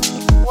star.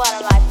 One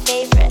of my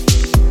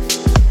favorites.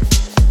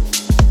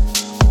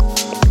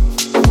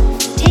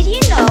 Did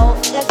you know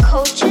that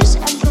coaches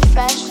and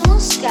professional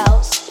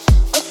scouts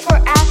look for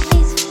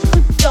athletes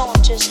who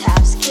don't just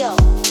have skill?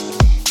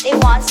 They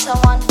want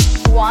someone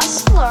who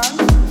wants to learn,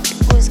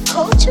 who is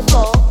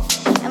coachable,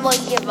 and will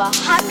give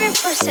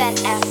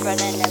 100%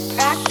 effort in their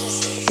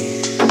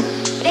practices.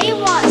 They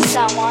want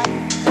someone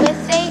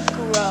with a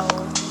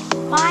growth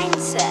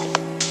mindset.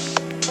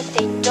 What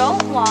they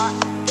don't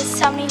want is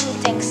somebody who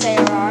thinks they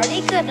are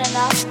already good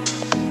enough,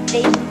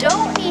 they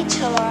don't need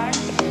to learn,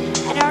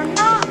 and are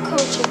not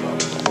coachable.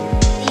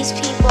 These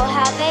people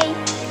have a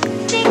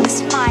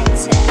fixed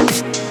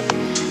mindset.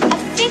 A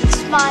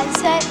fixed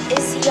mindset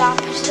is the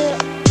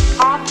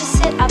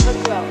opposite of a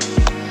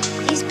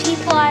growth. These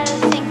people either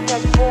think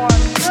they're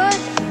born good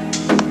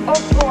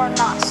or born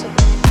not so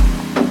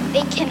good.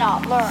 They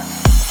cannot learn.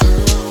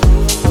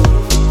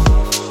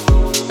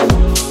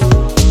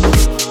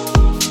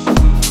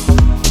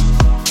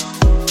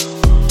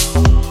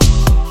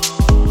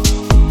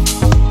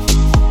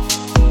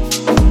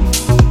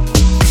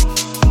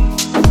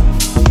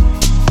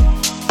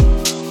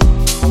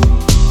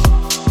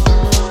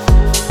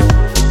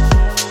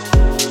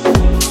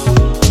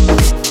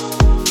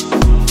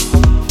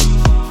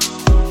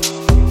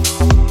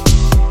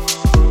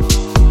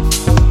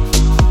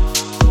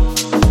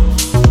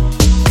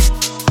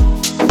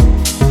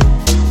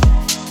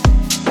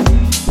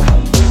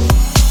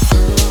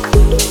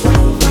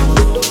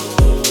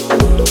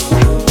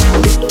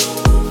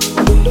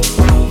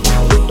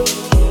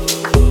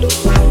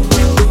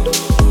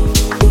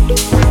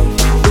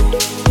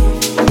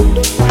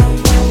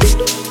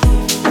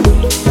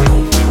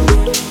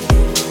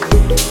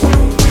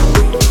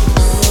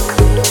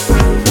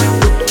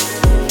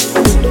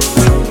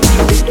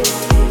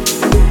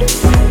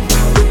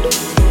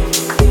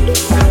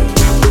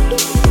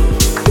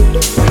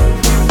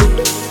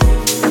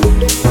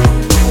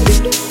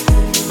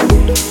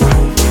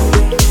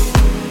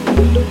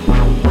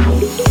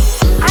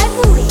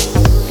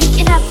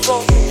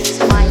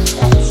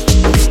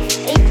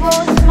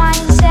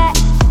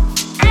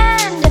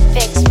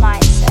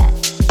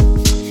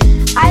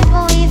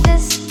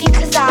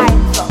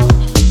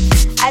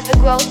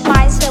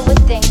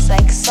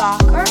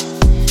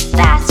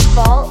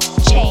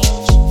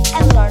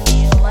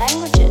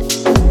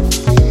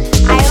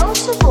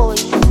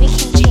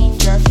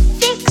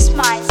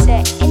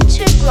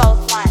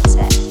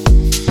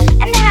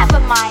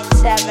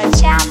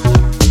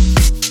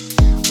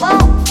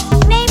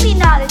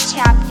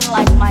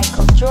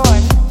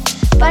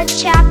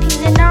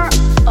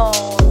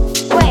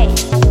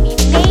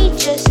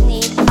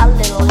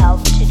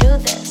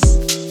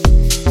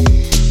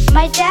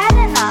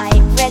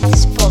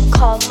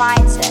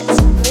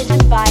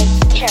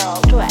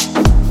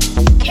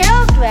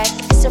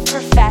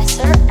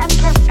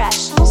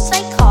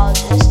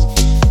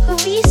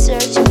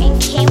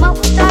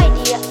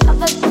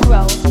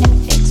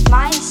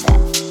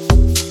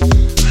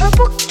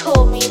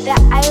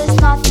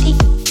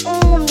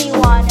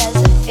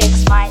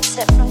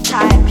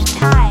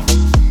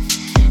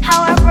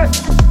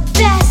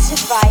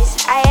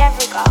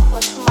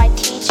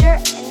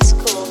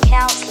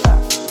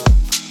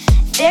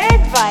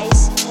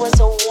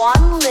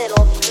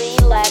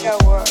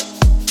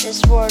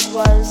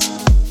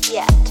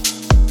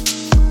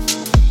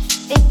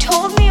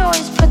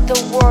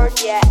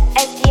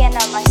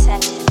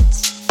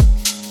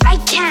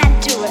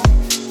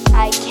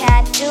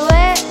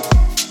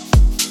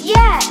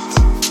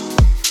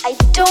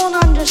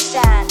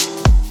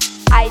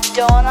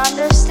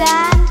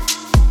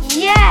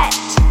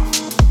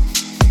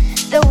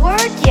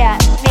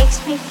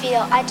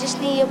 I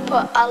just need to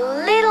put a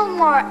little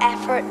more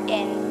effort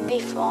in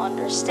before I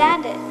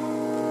understand it.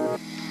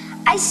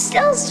 I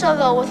still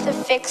struggle with a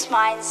fixed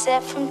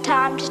mindset from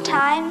time to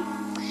time.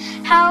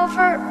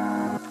 However,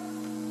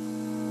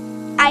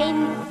 I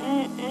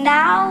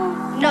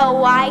now know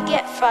why I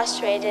get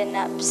frustrated and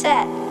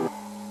upset.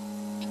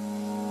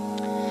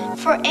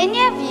 For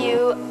any of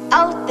you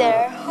out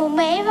there who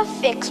may have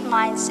a fixed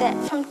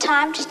mindset from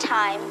time to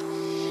time,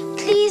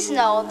 please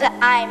know that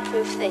I am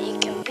proof that you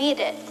can beat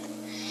it.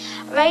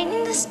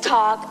 Writing this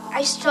talk,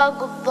 I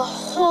struggled the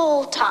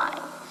whole time,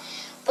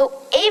 though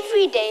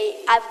every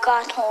day I've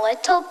gotten a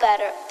little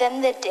better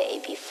than the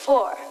day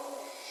before.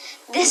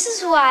 This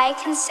is why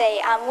I can say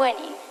I'm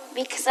winning,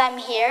 because I'm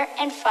here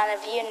in front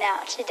of you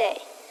now today.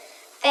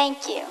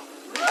 Thank you.